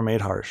 Parts that were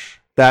made harsh.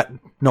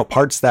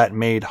 Parts that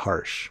made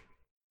harsh.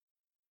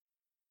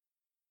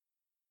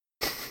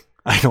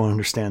 I don't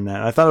understand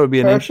that. I thought it would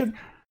be an...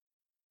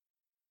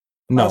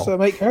 No. Also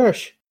make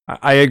Hirsch.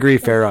 I agree,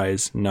 Fair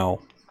Eyes.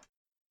 No.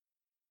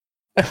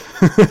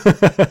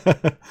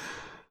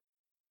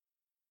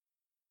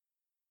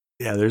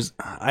 Yeah, there's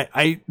like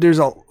I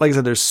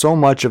said, there's so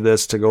much of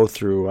this to go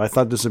through. I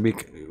thought this would be...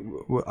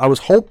 I was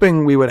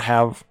hoping we would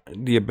have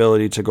the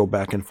ability to go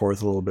back and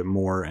forth a little bit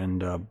more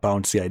and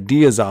bounce the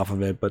ideas off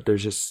of it, but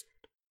there's just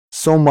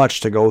so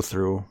much to go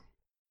through.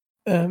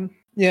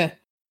 Yeah.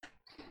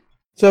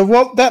 So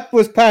that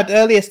was planned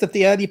earliest of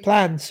the early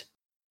plans.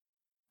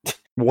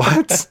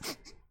 What?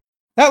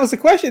 That was the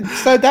question.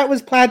 So that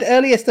was planned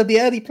earliest of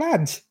the early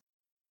plans.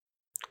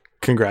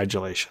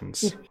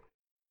 Congratulations.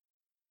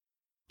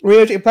 We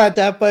originally planned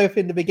to have both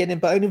in the beginning,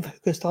 but only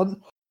focused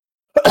on...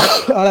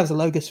 that was a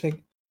Logos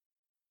thing.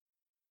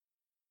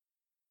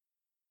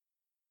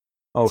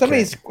 Okay. Some of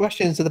these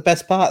questions are the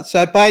best part.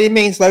 So by any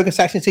means, Logos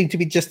actually seem to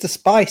be just the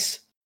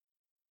spice.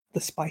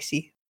 The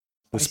spicy.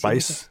 The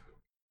spice?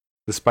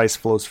 The spice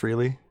flows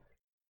freely?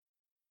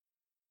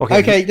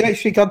 Okay, the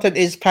next free content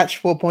is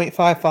patch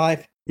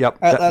 4.55. Yep.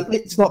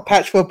 It's not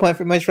patch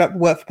 4.5, most rapid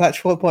work for patch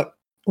 4.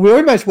 We're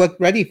almost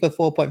ready for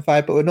 4.5,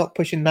 but we're not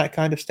pushing that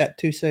kind of step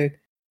too soon.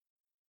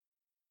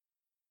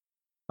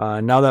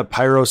 Now that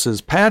Pyros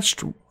is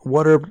patched,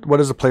 what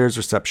is the player's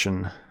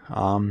reception?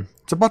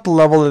 It's about the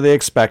level that they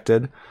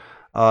expected.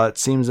 It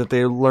seems that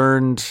they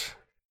learned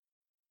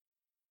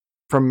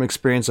from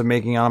experience of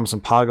making Animus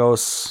and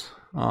Pagos.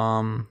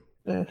 In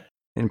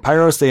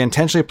Pyros, they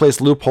intentionally placed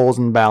loopholes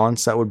in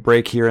balance that would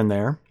break here and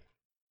there.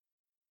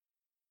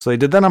 So they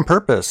did that on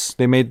purpose.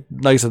 They made,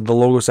 like I said, the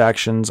Logos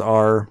actions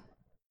are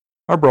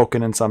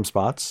broken in some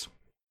spots.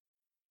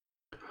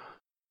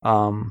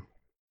 But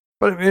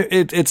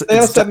it's. They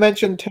also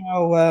mentioned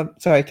how.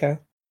 Sorry, Cal.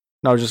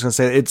 No, I was just gonna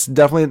say it's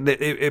definitely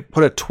it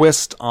put a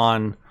twist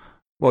on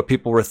what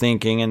people were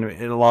thinking, and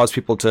it allows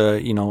people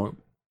to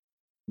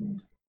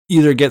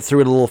either get through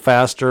it a little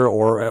faster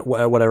or at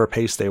whatever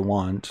pace they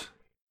want,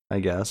 I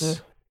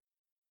guess.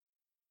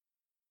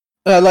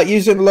 Yeah. Like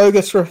using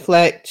Logos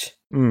Reflect.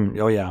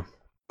 Oh yeah.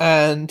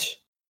 And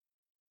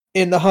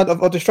in the Hunt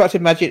of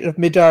Destructive Magic of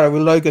Midara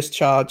with Logos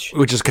Charge,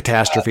 which is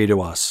catastrophe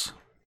to us.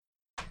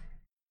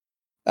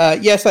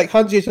 Yes, like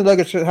Hunt's using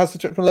Logos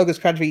from Logos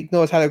Country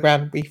ignores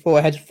hologram before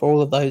I headed for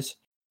all of those.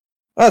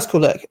 Oh, that's cool.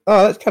 Look,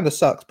 that kind of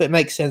sucks, but it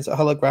makes sense that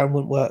hologram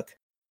wouldn't work.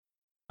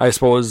 I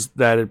suppose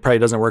that it probably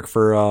doesn't work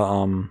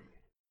for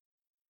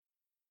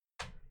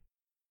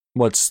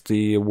what's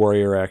the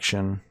warrior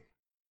action?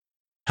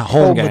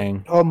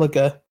 Holmgang.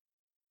 Omega.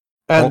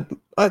 And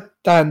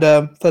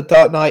for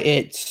Dark Knight,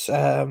 it's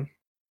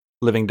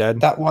Living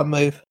Dead. That one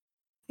move.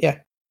 Yeah,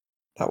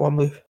 that one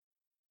move.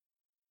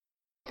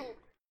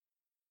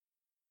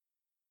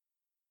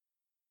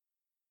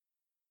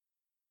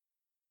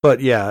 But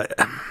yeah,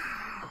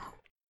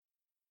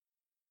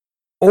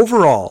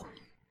 overall,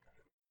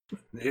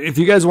 if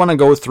you guys want to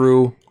go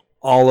through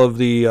all of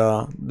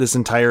the this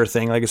entire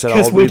thing, like I said,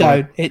 because we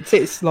don't.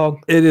 It's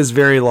long. It is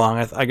very long.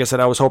 Like I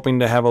said, I was hoping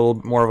to have a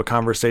little more of a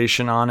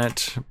conversation on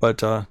it,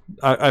 but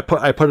I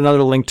put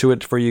another link to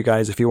it for you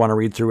guys if you want to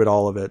read through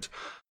all of it.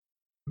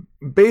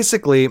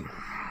 Basically,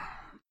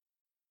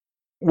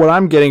 what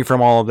I'm getting from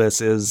all of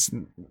this is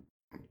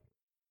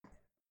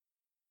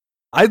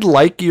I'd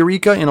like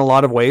Eureka in a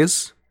lot of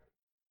ways.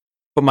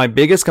 But my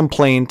biggest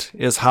complaint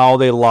is how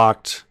they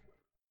locked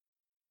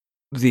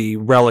the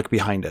relic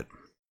behind it.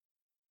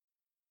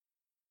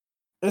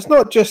 It's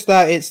not just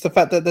that, it's the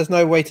fact that there's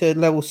no way to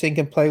level sync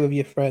and play with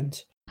your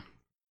friends.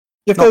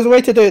 If there was a way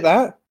to do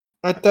that,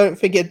 I don't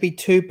think it'd be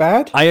too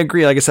bad. I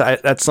agree. Like I said,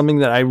 that's something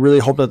that I really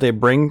hope that they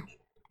bring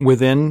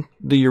within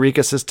the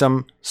Eureka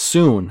system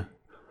soon.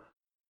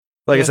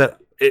 Like I said,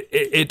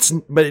 it's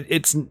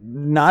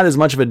not as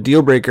much of a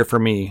deal breaker for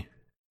me.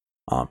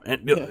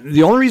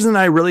 The only reason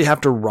I really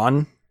have to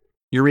run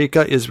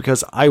Eureka is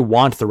because I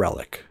want the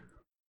relic.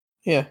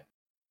 Yeah.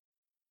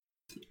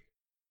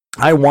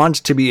 I want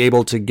to be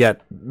able to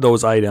get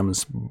those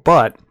items,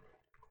 but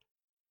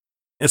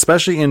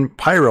especially in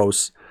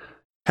Pyros,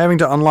 having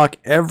to unlock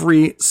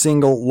every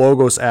single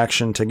Logos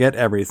action to get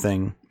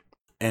everything,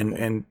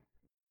 and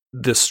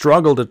the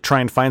struggle to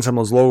try and find some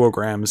of those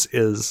logograms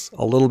is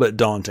a little bit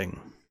daunting.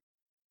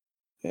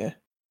 Yeah.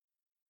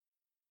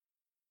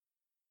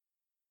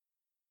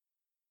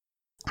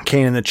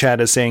 Kane in the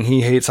chat is saying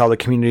he hates how the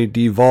community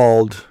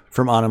devolved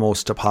from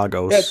Animos to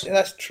Pagos. Yeah,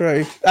 that's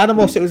true.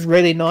 Animos, it was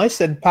really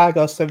nice, and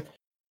Pagos,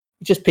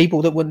 just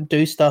people that wouldn't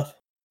do stuff.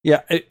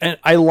 Yeah, and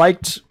I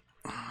liked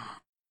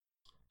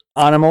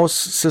Animos'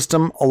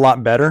 system a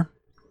lot better.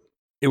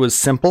 It was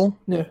simple.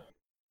 Yeah.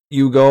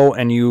 You go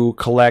and you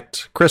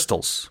collect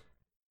crystals.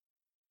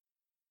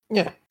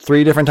 Yeah.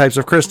 3 different types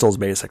of crystals,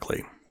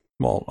 basically.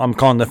 Well, I'm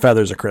calling the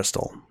feathers a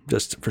crystal,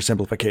 just for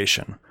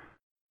simplification.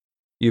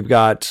 You've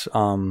got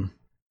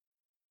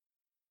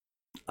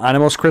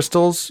Animos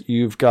crystals,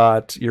 you've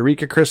got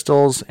Eureka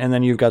crystals, and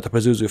then you've got the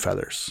Pazuzu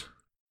feathers.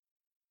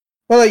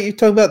 Well, like you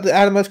talk about the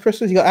Animos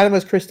crystals, you got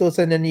Animos crystals,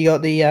 and then you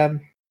got the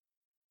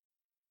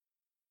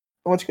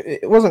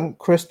it wasn't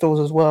crystals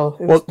as well.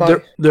 It was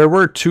there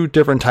were 2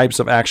 different types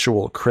of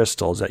actual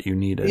crystals that you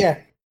needed.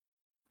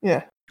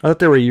 Yeah. I thought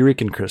they were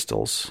Eurekan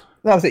crystals.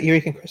 That was it,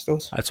 Eurekan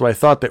crystals. That's what I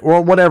thought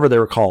whatever they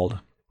were called.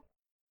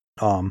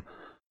 You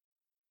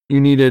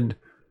needed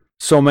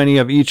so many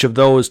of each of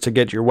those to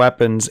get your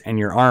weapons and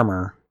your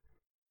armor.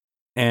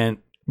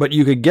 But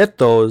you could get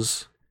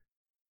those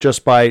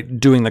just by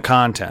doing the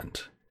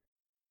content.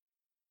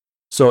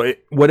 So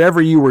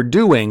whatever you were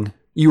doing,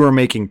 you were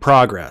making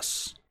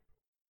progress.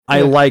 Yeah.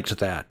 I liked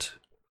that.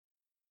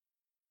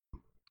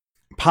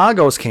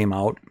 Pagos came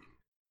out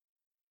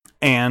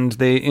and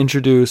they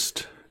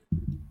introduced...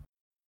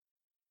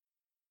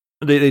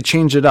 They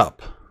changed it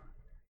up.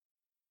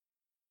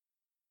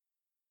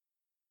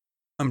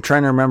 I'm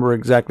trying to remember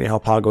exactly how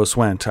Pagos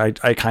went. I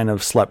kind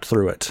of slept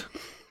through it,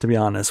 to be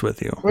honest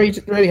with you. Well,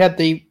 you really had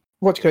the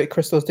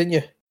crystals, didn't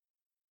you?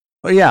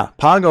 Well, yeah,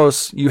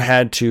 Pagos, you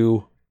had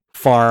to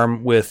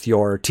farm with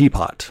your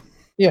teapot.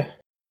 Yeah.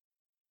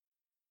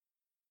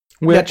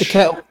 The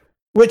kettle,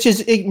 which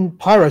is in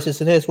Pyros,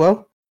 isn't it, as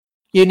well?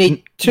 You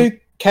need 2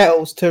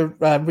 kettles to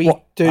redo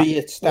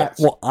your stats.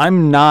 Well,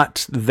 I'm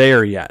not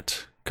there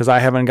yet, because I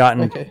haven't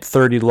gotten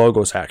 30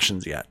 Logos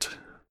actions yet.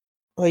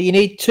 Well, you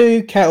need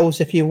 2 kettles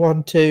if you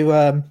want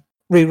to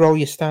re-roll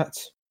your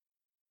stats.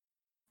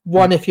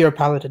 One if you're a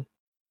paladin.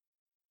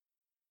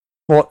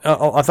 Well,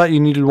 I thought you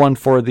needed one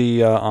for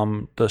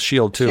the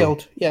shield too.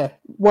 Shield, yeah.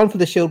 One for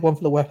the shield, one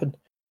for the weapon.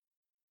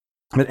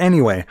 But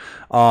anyway,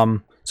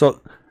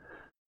 so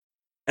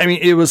I mean,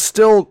 it was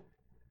still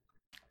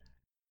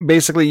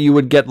basically you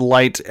would get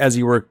light as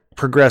you were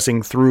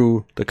progressing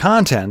through the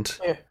content.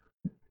 Yeah.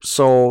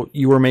 So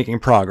you were making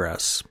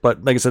progress.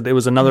 But like I said, it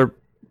was another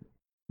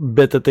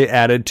bit that they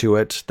added to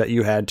it that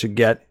you had to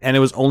get, and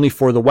it was only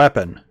for the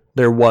weapon.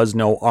 There was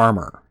no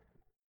armor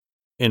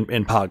in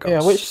Pagos.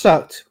 Yeah, which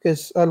sucked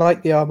because I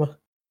like the armor.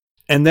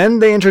 And then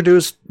they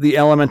introduced the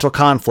elemental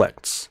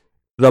conflicts,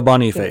 the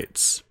bunny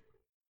fates.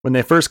 When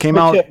they first came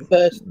out, at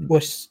first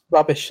was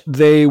rubbish.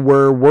 they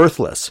were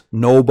worthless.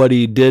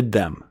 Nobody did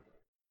them.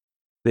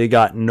 They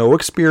got no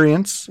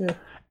experience,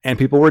 and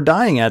people were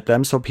dying at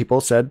them, so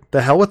people said,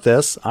 the hell with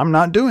this, I'm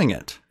not doing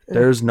it.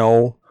 There's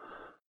no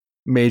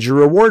major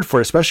reward for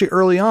it, especially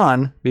early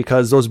on,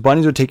 because those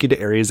bunnies would take you to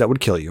areas that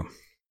would kill you.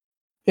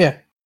 Yeah.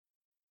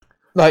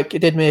 Like it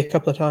did me a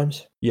couple of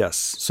times. Yes,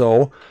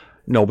 so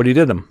nobody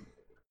did them.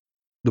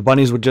 The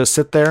bunnies would just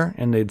sit there,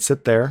 and they'd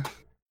sit there,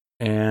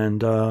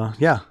 and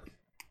yeah.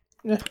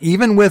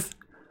 Even with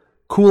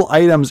cool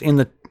items in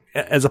the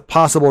as a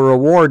possible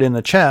reward in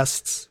the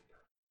chests,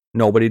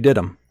 nobody did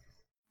them.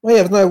 Well,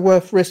 yeah, it's no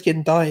worth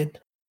risking dying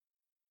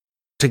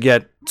to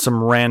get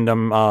some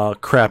random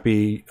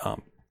crappy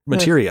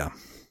materia.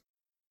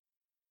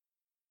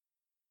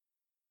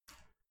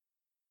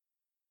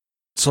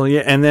 So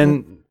yeah, and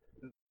then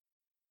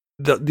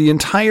the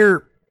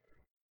entire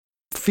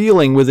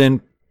feeling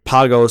within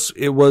Pagos,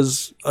 it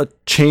was a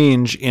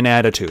change in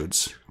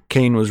attitudes.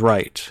 Kane was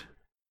right.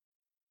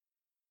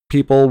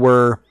 People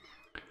were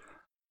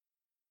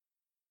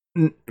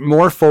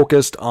more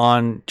focused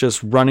on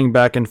just running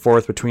back and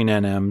forth between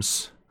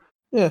NMs.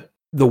 Yeah.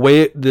 The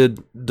way the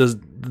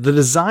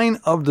design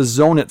of the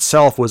zone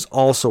itself was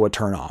also a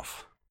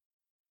turnoff.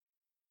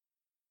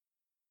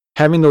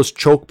 Having those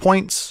choke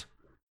points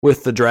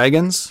with the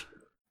dragons.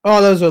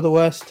 Oh, those are the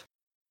worst.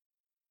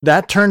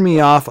 That turned me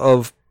off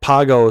of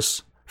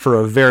Pagos for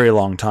a very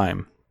long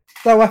time.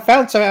 No, I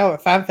found something out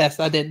at FanFest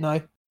I didn't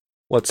know.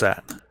 What's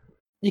that?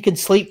 You can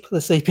sleep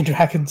the sleeping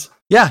dragons.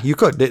 Yeah, you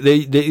could.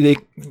 They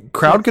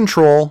crowd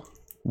control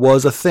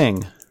was a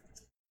thing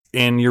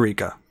in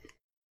Eureka.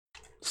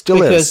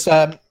 Still is.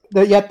 Because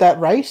you had that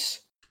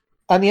race,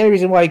 and the only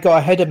reason why he got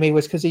ahead of me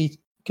was because he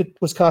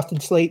was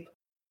casting sleep.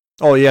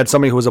 Oh, you had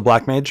somebody who was a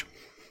black mage?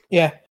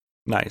 Yeah.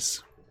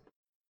 Nice.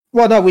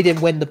 Well, no, we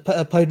didn't win. The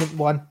opponent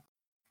won.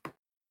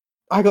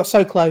 I got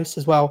so close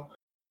as well.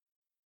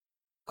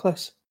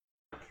 Close.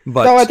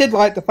 But no, I did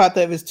like the fact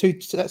that it was two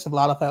sets of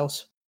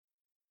Lalafels.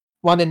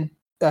 One in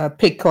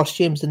pig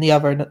costumes and the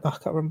other in, I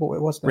can't remember what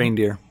it was now.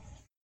 Reindeer.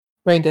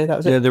 Reindeer, that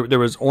was it. Yeah, there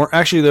was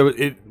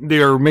actually they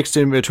were mixed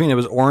in between. It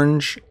was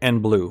orange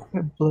and blue.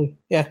 Blue,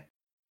 yeah.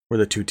 Were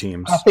the two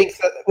teams. I think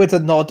that with a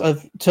nod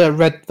to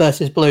red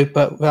versus blue,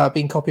 but without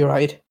being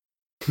copyrighted.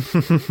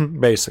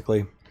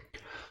 Basically.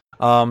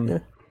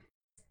 But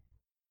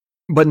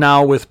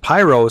now with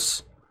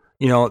Pyros,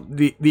 you know,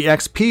 the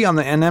XP on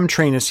the NM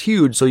train is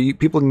huge, so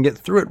people can get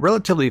through it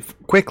relatively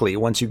quickly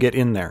once you get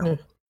in there.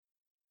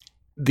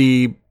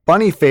 The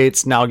bunny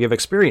fates now give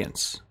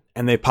experience,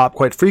 and they pop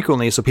quite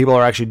frequently, so people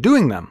are actually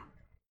doing them.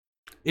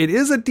 It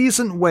is a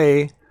decent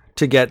way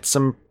to get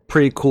some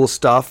pretty cool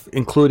stuff,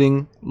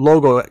 including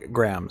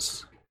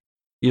logograms.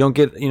 You don't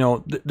get, you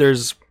know,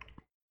 there's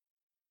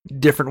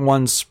different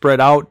ones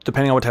spread out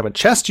depending on what type of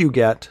chest you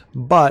get,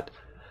 but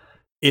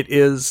it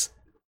is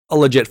a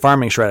legit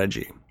farming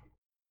strategy.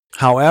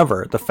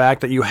 However, the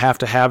fact that you have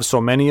to have so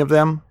many of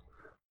them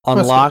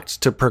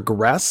unlocked to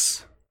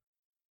progress,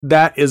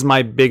 that is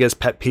my biggest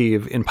pet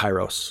peeve in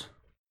Pyros.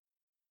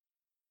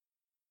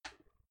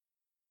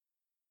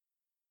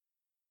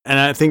 And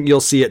I think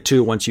you'll see it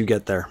too once you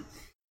get there.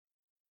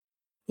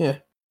 Yeah.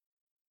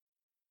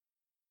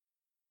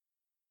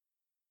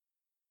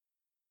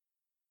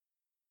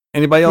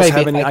 Anybody else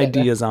have any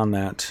ideas on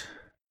that?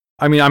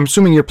 I mean, I'm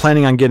assuming you're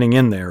planning on getting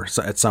in there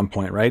at some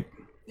point, right?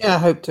 Yeah, I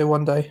hope to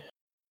one day.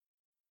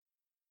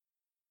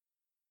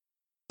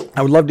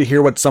 I would love to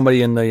hear what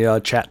somebody in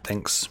the chat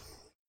thinks.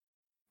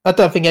 I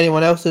don't think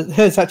anyone else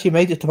has actually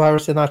made it to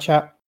Pyros in our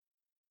chat.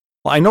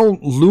 Well, I know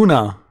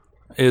Luna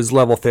is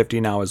level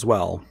 50 now as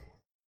well.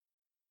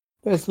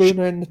 There's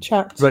Luna in the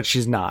chat. But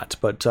she's not.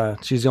 But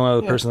she's the only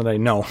other person that I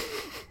know.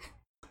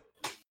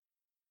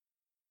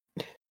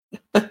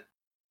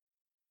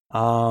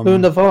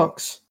 Luna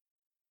Vox.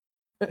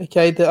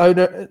 Okay, the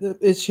owner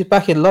she's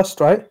back in Lost,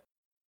 right?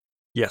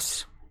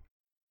 Yes.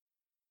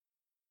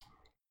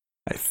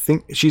 I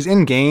think she's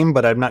in game,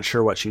 but I'm not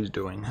sure what she's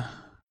doing.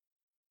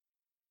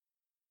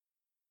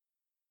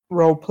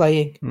 Role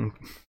playing.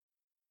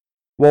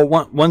 Well,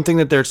 one thing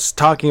that they're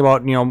talking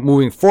about, you know,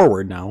 moving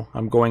forward now,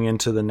 I'm going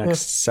into the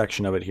next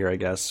section of it here, I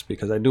guess,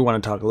 because I do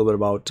want to talk a little bit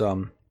about,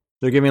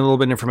 they're giving a little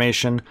bit of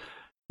information.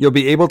 You'll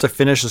be able to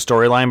finish the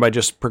storyline by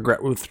just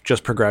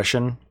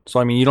progression. So,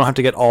 I mean, you don't have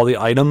to get all the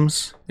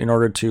items in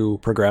order to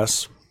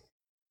progress.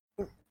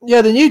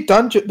 Yeah, the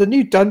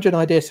new dungeon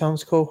idea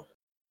sounds cool.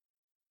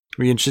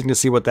 It'll be interesting to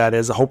see what that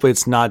is. Hopefully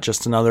it's not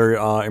just another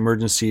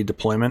emergency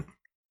deployment.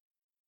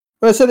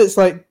 Well, I said it's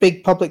like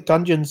big public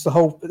dungeons, the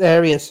whole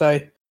area, so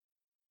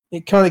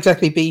it can't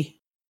exactly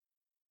be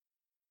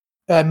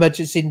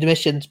emergency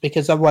missions,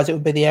 because otherwise it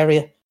would be the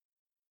area.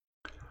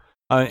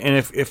 And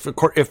if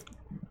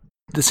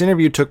this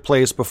interview took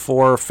place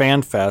before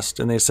FanFest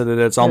and they said that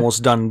it's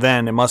almost done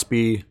then, it must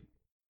be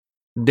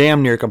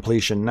damn near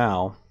completion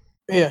now.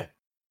 Yeah.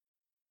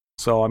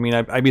 So, I mean,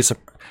 I'd be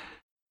surprised.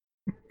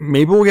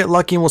 Maybe we'll get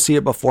lucky and we'll see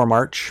it before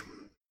March.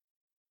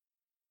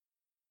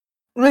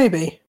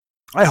 Maybe.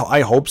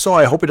 I hope so.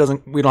 I hope we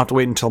don't have to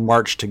wait until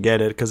March to get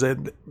it, because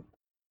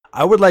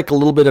I would like a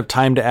little bit of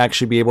time to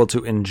actually be able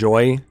to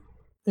enjoy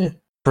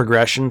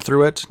progression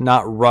through it,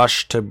 not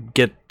rush to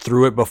get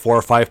through it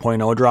before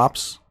 5.0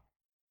 drops.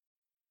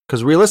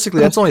 Because realistically,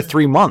 that's only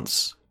 3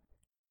 months.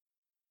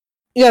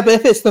 Yeah, but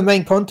if it's the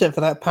main content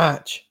for that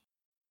patch.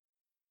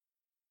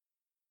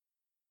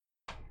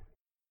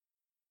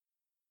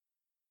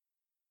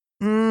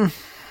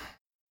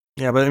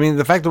 Yeah, but I mean,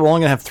 the fact that we're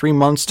only going to have 3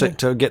 months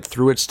to get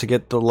through it, to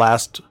get the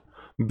last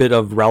bit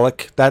of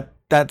Relic,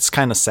 that's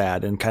kind of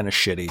sad and kind of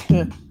shitty.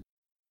 Yeah.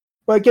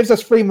 Well, it gives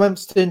us 3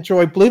 months to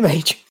enjoy Blue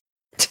Mage.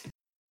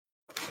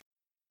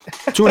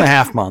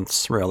 2.5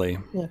 months, really.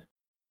 Yeah.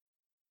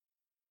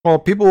 Well,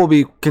 people will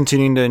be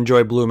continuing to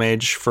enjoy Blue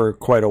Mage for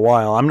quite a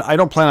while. I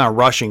don't plan on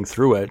rushing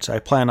through it. I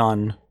plan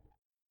on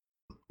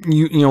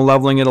you know,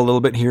 leveling it a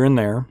little bit here and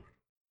there,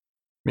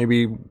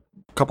 maybe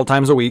a couple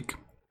times a week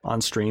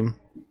on stream.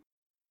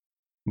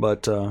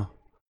 But I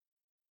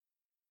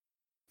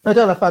don't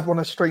know if I'd want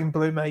to stream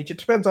Blue Mage. It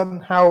depends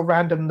on how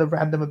random the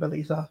random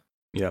abilities are.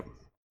 Yep.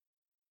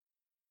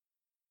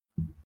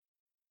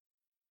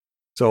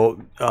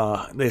 So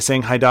they're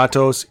saying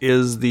Hydatos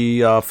is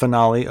the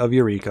finale of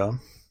Eureka.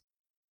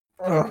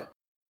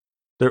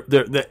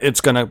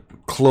 It's going to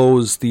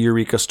close the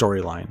Eureka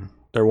storyline.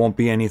 There won't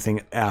be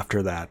anything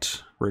after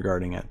that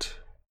regarding it.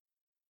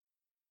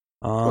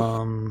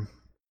 All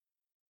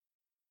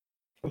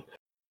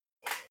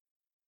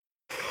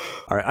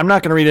right, I'm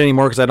not going to read any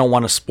more because I don't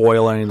want to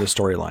spoil any of the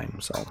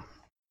storyline. So,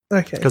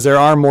 okay, because there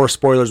are more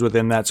spoilers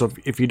within that. So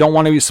if you don't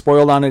want to be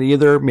spoiled on it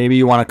either, maybe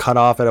you want to cut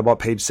off at about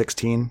page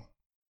 16.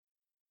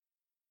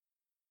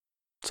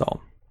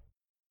 So,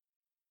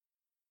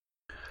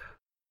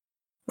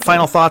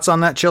 final thoughts on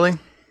that, Chili?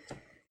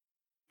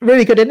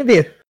 Really good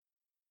interview.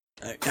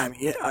 I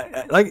mean,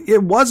 like,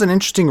 it was an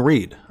interesting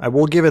read. I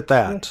will give it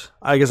that. Yeah.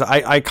 I guess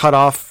I cut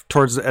off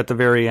towards at the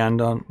very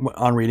end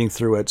on reading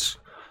through it,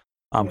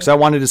 because I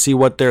wanted to see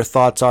what their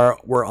thoughts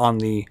were on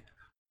the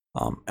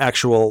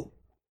actual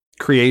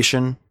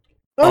creation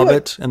of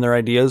it and their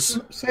ideas.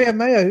 Saya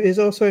Mayo is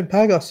also in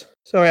Pagos.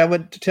 Sorry, I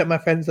went to check my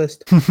friends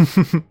list.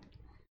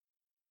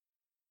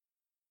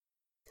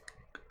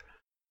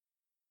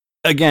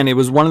 Again, it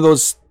was one of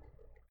those.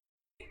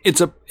 It's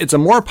a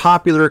more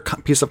popular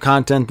piece of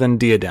content than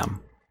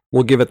Diadem.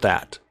 We'll give it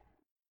that.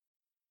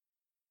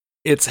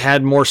 It's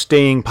had more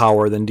staying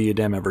power than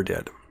Diadem ever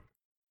did.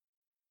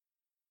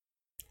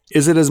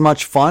 Is it as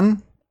much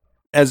fun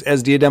as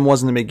Diadem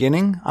was in the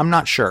beginning? I'm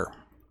not sure.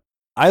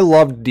 I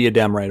loved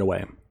Diadem right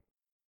away.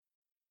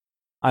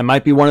 I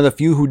might be one of the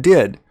few who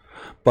did,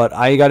 but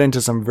I got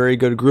into some very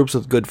good groups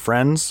with good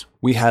friends.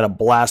 We had a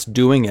blast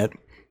doing it.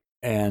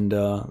 And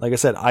like I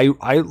said,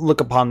 I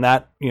look upon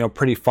that,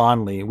 pretty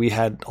fondly. We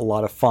had a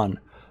lot of fun.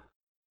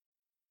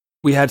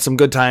 We had some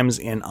good times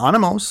in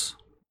Animos,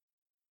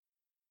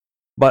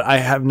 but I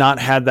have not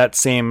had that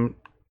same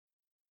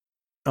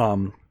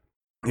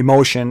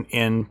emotion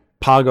in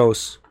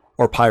Pagos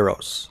or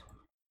Pyros.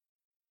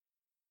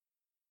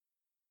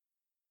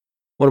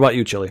 What about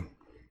you, Chili?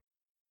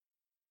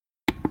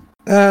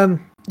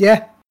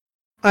 Yeah,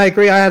 I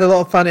agree. I had a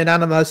lot of fun in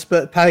Animos,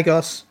 but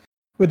Pagos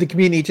with the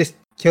community just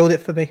killed it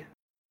for me.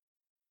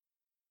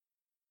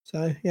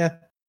 So, yeah.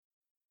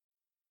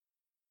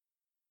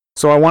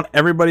 So I want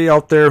everybody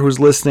out there who's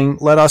listening,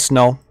 let us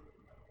know.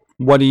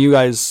 What are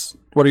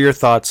your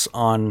thoughts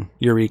on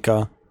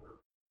Eureka?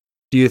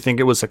 Do you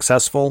think it was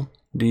successful?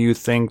 Do you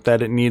think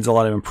that it needs a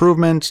lot of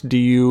improvement? Do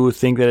you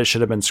think that it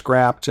should have been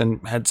scrapped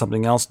and had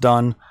something else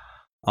done?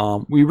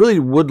 We really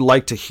would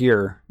like to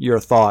hear your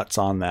thoughts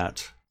on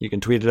that. You can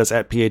tweet at us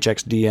at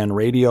PHXDN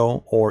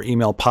Radio or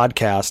email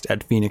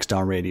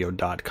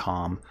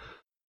podcast@phoenixdownradio.com.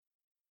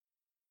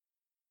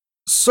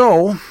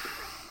 So,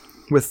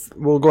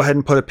 we'll go ahead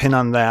and put a pin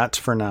on that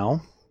for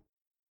now.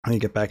 Let me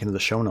get back into the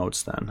show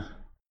notes then.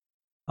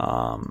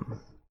 But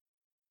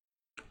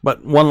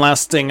one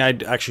last thing I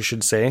actually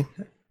should say.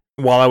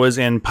 While I was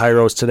in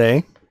Pyros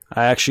today,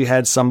 I actually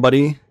had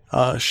somebody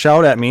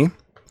shout at me.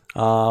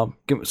 So I'm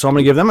going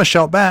to give them a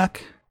shout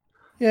back.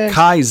 Yeah.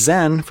 Kai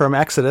Zen from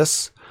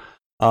Exodus.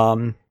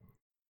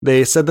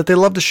 They said that they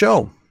loved the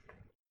show.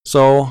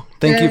 So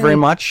thank you very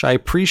much. I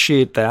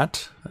appreciate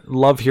that.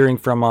 Love hearing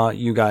from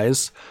you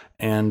guys.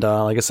 And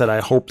like I said,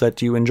 I hope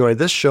that you enjoy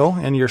this show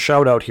and your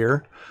shout out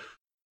here.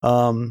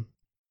 And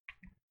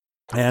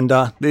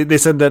they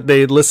said that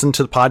they listen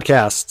to the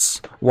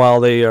podcasts while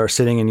they are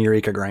sitting in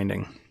Eureka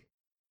grinding.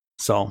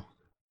 So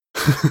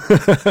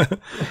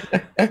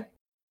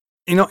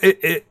You know,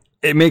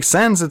 it makes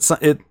sense.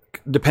 It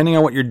depending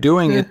on what you're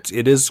doing, Yeah.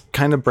 it is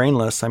kind of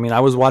brainless. I mean,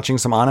 I was watching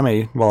some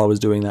anime while I was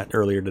doing that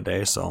earlier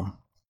today, so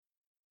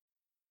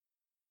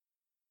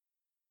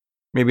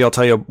maybe I'll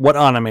tell you what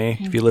anime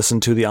if you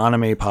listen to the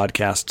anime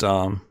podcast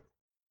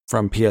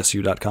from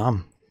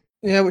psu.com.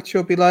 Yeah, which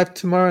will be live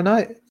tomorrow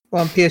night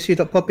on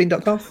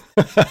psu.podbean.com.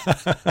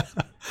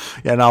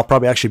 Yeah, and I'll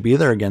probably actually be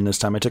there again this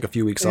time. I took a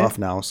few weeks Yeah. off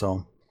now,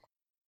 so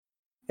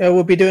Yeah,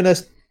 we'll be doing a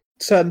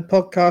certain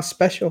podcast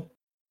special.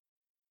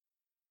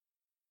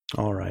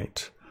 all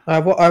right. I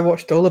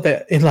watched all of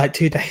it in like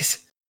 2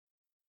 days.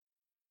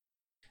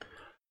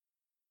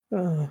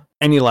 Oh.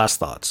 Any last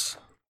thoughts?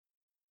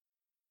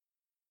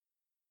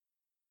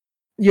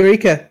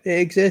 Eureka, it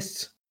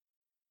exists.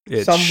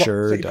 It Some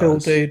sure people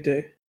does.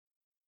 do.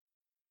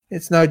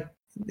 It's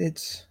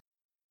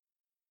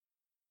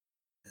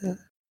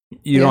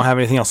You don't have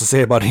anything else to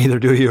say about it either,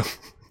 do you?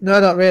 no,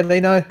 not really.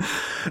 No,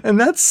 And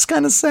that's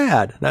kind of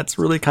sad. That's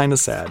really kind of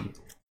sad.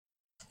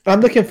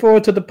 I'm looking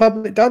forward to the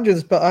public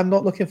dungeons, but I'm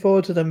not looking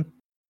forward to them.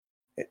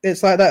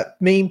 It's like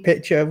that meme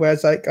picture where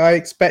it's like I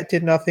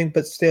expected nothing,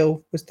 but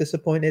still was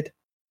disappointed.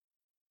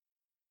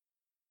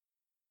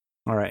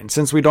 All right. And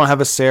since we don't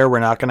have a Sarah, we're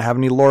not going to have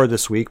any lore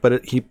this week,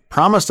 but he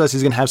promised us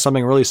he's going to have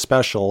something really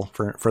special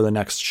for the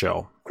next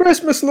show.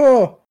 Christmas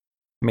lore.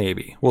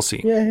 Maybe. We'll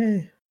see.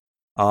 Yay!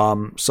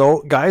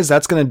 So, guys,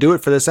 that's going to do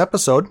it for this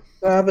episode.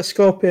 I have a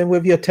scorpion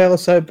with your tail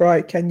so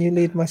bright. Can you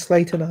lead my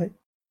sleigh tonight?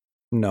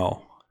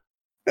 No.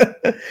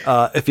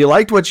 If you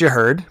liked what you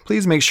heard,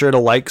 please make sure to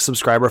like,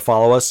 subscribe, or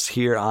follow us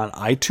here on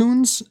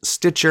iTunes,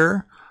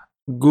 Stitcher,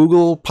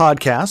 Google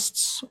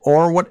Podcasts,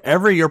 or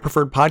whatever your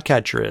preferred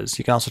podcatcher is.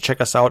 You can also check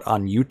us out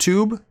on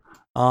YouTube.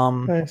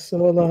 I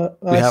saw that.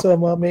 I saw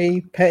Mummy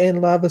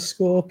petting Lava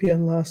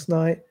Scorpion last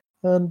night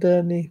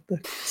underneath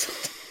the.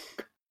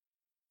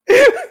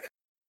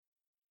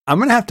 I'm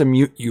going to have to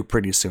mute you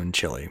pretty soon,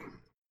 Chili.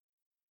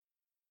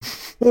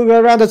 We'll go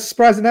around a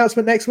surprise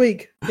announcement next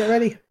week. Get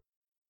ready.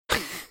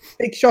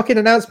 Big shocking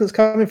announcements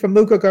coming from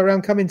Moogle Go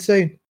Around coming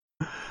soon.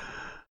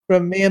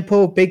 From me and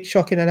Paul, big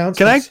shocking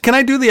announcements. Can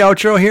I do the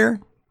outro here?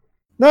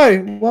 No,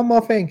 one more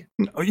thing.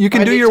 You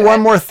can I do need your to one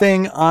end- more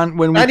thing on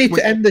when we. I need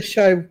to end the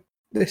show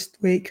this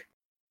week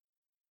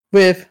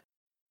with.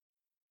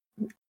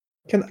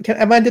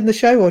 Am I ending the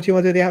show, or do you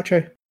want to do the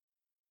outro?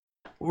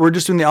 We're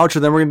just doing the outro,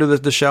 then we're gonna do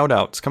the shout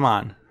outs. Come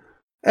on.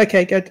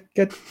 Okay, good.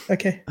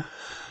 Okay.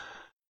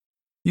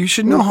 You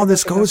should know how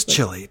this goes,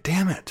 Chili.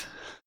 Damn it.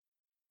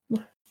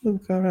 We'll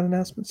go around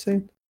announcement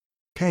soon.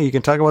 Okay, you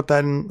can talk about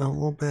that in a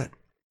little bit.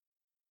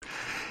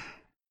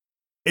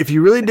 If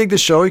you really dig the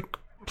show,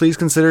 please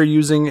consider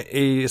using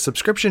a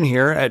subscription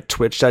here at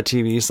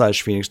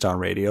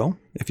twitch.tv/PhoenixDownRadio.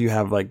 If you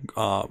have like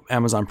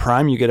Amazon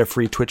Prime, you get a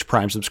free Twitch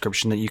Prime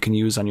subscription that you can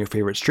use on your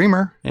favorite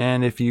streamer.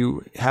 And if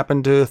you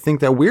happen to think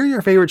that we're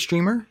your favorite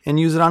streamer and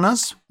use it on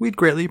us, we'd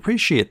greatly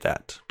appreciate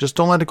that. Just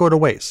don't let it go to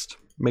waste.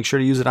 Make sure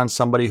to use it on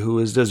somebody who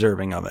is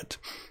deserving of it.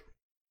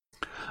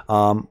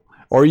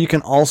 Or you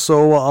can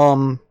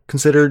also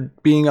consider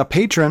being a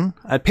patron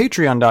at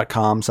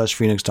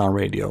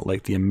patreon.com/PhoenixDownRadio,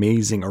 like the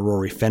amazing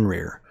Aurori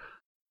Fenrir.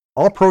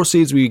 All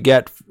proceeds we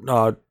get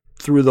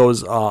through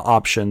those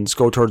options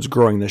go towards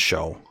growing the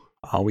show.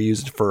 We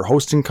use it for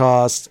hosting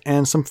costs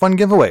and some fun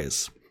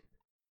giveaways.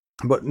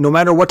 But no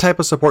matter what type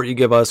of support you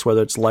give us,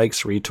 whether it's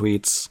likes,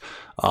 retweets,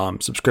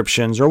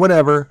 subscriptions, or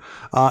whatever,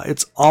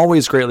 it's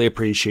always greatly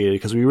appreciated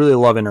because we really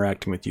love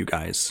interacting with you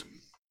guys.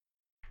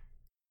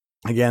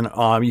 Again,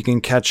 you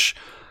can catch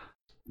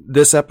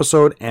this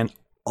episode and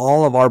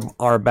all of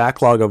our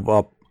backlog of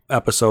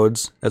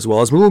episodes, as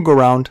well as Moogle Go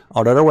Round,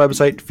 out at our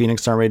website,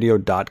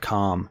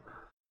 PhoenixDownRadio.com.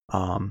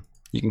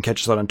 You can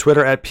catch us out on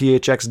Twitter at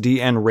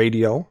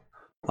PHXDNRadio.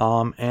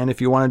 And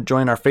if you want to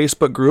join our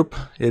Facebook group,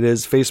 it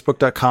is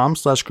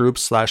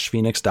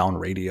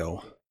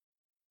facebook.com/group/PhoenixDownRadio.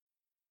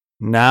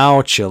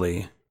 Now,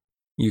 Chili,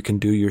 you can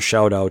do your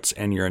shout outs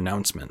and your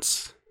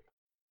announcements.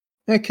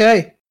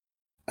 Okay.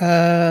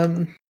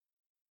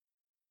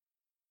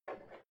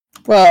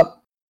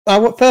 Well,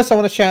 first I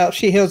want to shout out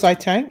She Heals I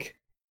Tank,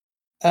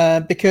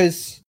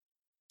 because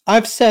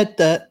I've said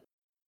that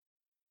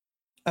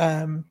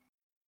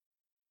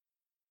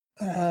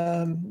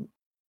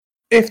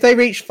if they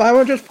reach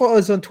 500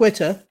 followers on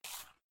Twitter,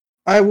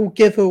 I will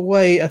give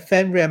away a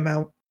Fenrir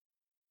mount.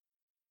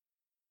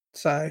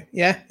 So,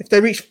 yeah, if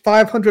they reach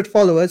 500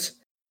 followers,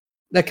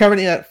 they're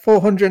currently at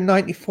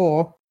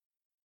 494,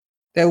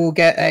 they will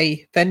get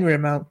a Fenrir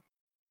mount.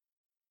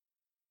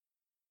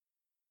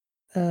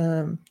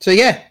 So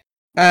yeah,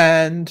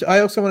 and I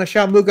also want to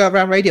shout Moogle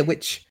Around Radio,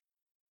 which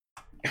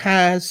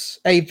has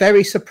a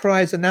very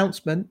surprise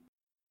announcement,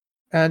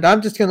 and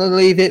I'm just going to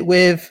leave it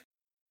with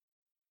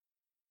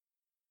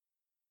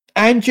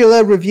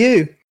Angela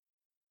Review,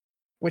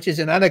 which is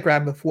an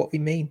anagram of what we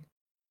mean.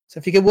 So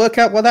if you can work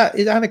out what that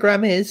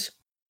anagram is,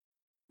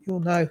 you'll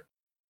know.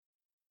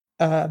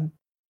 And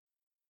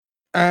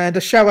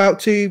a shout out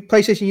to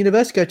PlayStation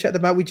Universe. Go check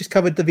them out. We just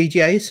covered the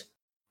VGAs,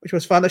 which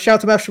was fun. A shout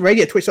out to Mouse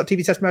Radio,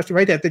 twitch.tv/Mouse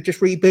Radio. They've just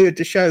rebooted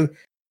the show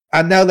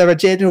And now they're a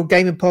general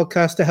gaming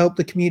podcast to help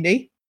the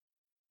community.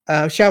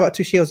 Shout out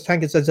to Shields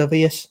Tankers as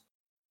obvious.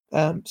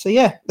 So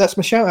yeah, that's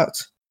my shout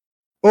outs.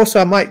 Also,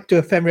 I might do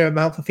a Fenrir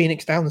amount for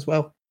Phoenix Down as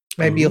well.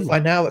 Maybe you'll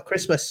find out at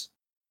Christmas.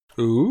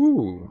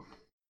 Ooh.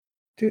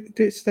 Do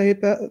it say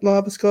about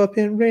Lava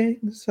Scorpion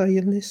rings? Are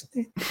you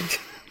listening?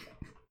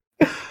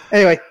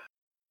 Anyway.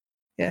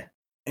 Yeah.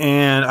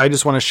 And I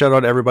just want to shout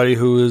out everybody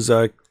who is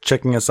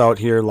checking us out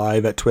here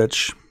live at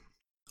Twitch.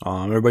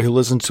 Everybody who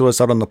listens to us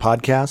out on the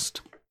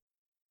podcast.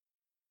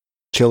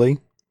 Chili,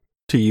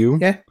 to you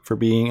for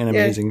being an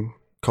amazing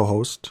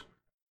co-host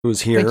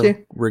who's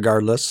here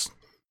regardless.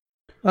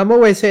 I'm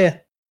always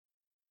here.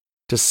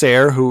 To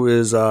Sarah, who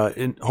is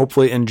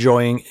hopefully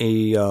enjoying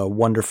a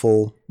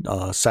wonderful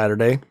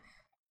Saturday.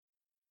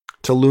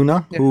 To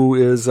Luna, who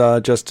is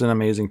just an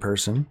amazing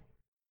person.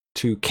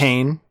 To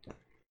Kane,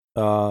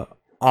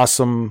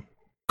 awesome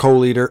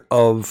co-leader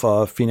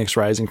of Phoenix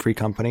Rising Free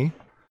Company.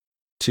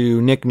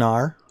 To Nick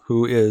Nar,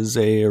 who is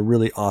a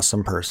really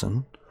awesome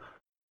person.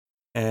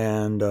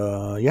 And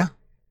if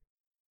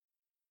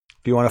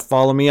you want to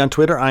follow me on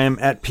Twitter, I am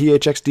at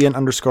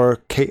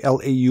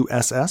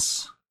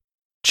PHXDN_KLAUSS.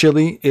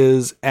 Chili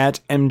is at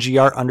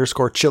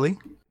MGR_Chili,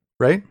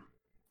 right?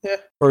 Yeah.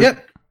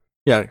 Yep.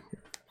 Yeah.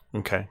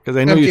 Okay. Because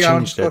I know you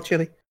changed it.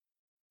 Chili.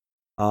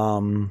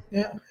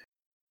 Yeah.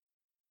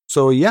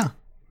 So yeah,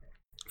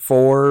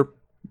 for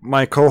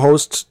my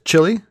co-host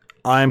Chili,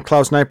 I'm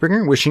Klaus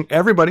Nightbringer, wishing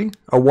everybody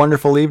a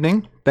wonderful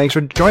evening. Thanks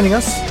for joining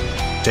us.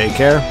 Take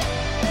care.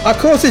 Our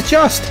course is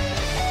just.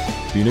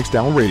 Phoenix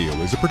Down Radio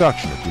is a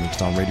production of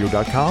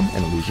PhoenixDownRadio.com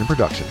and Illusion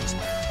Productions.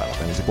 Final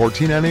Fantasy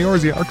XIV and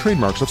Eorzea are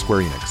trademarks of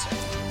Square Enix.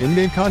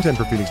 In-game content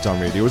for Phoenix Down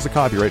Radio is the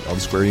copyright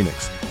of Square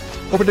Enix.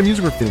 Opening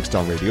music for Phoenix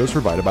Down Radio is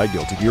provided by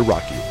Guilty Gear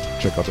Rock You.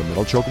 Check out the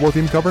Metal Chocobo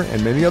theme cover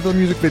and many other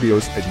music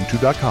videos at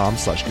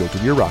youtube.com/Guilty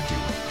Gear Rock You.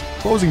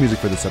 Closing music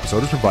for this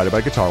episode is provided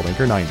by Guitar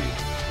Wanker 90.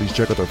 Please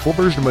check out their full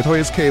version of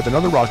Matoya's Cave and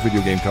other rock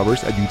video game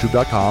covers at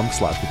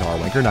youtube.com/Guitar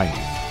Wanker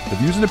 90. The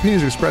views and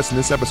opinions expressed in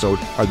this episode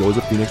are those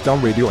of Phoenix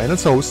Down Radio and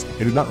its hosts and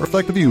do not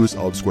reflect the views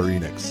of Square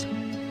Enix.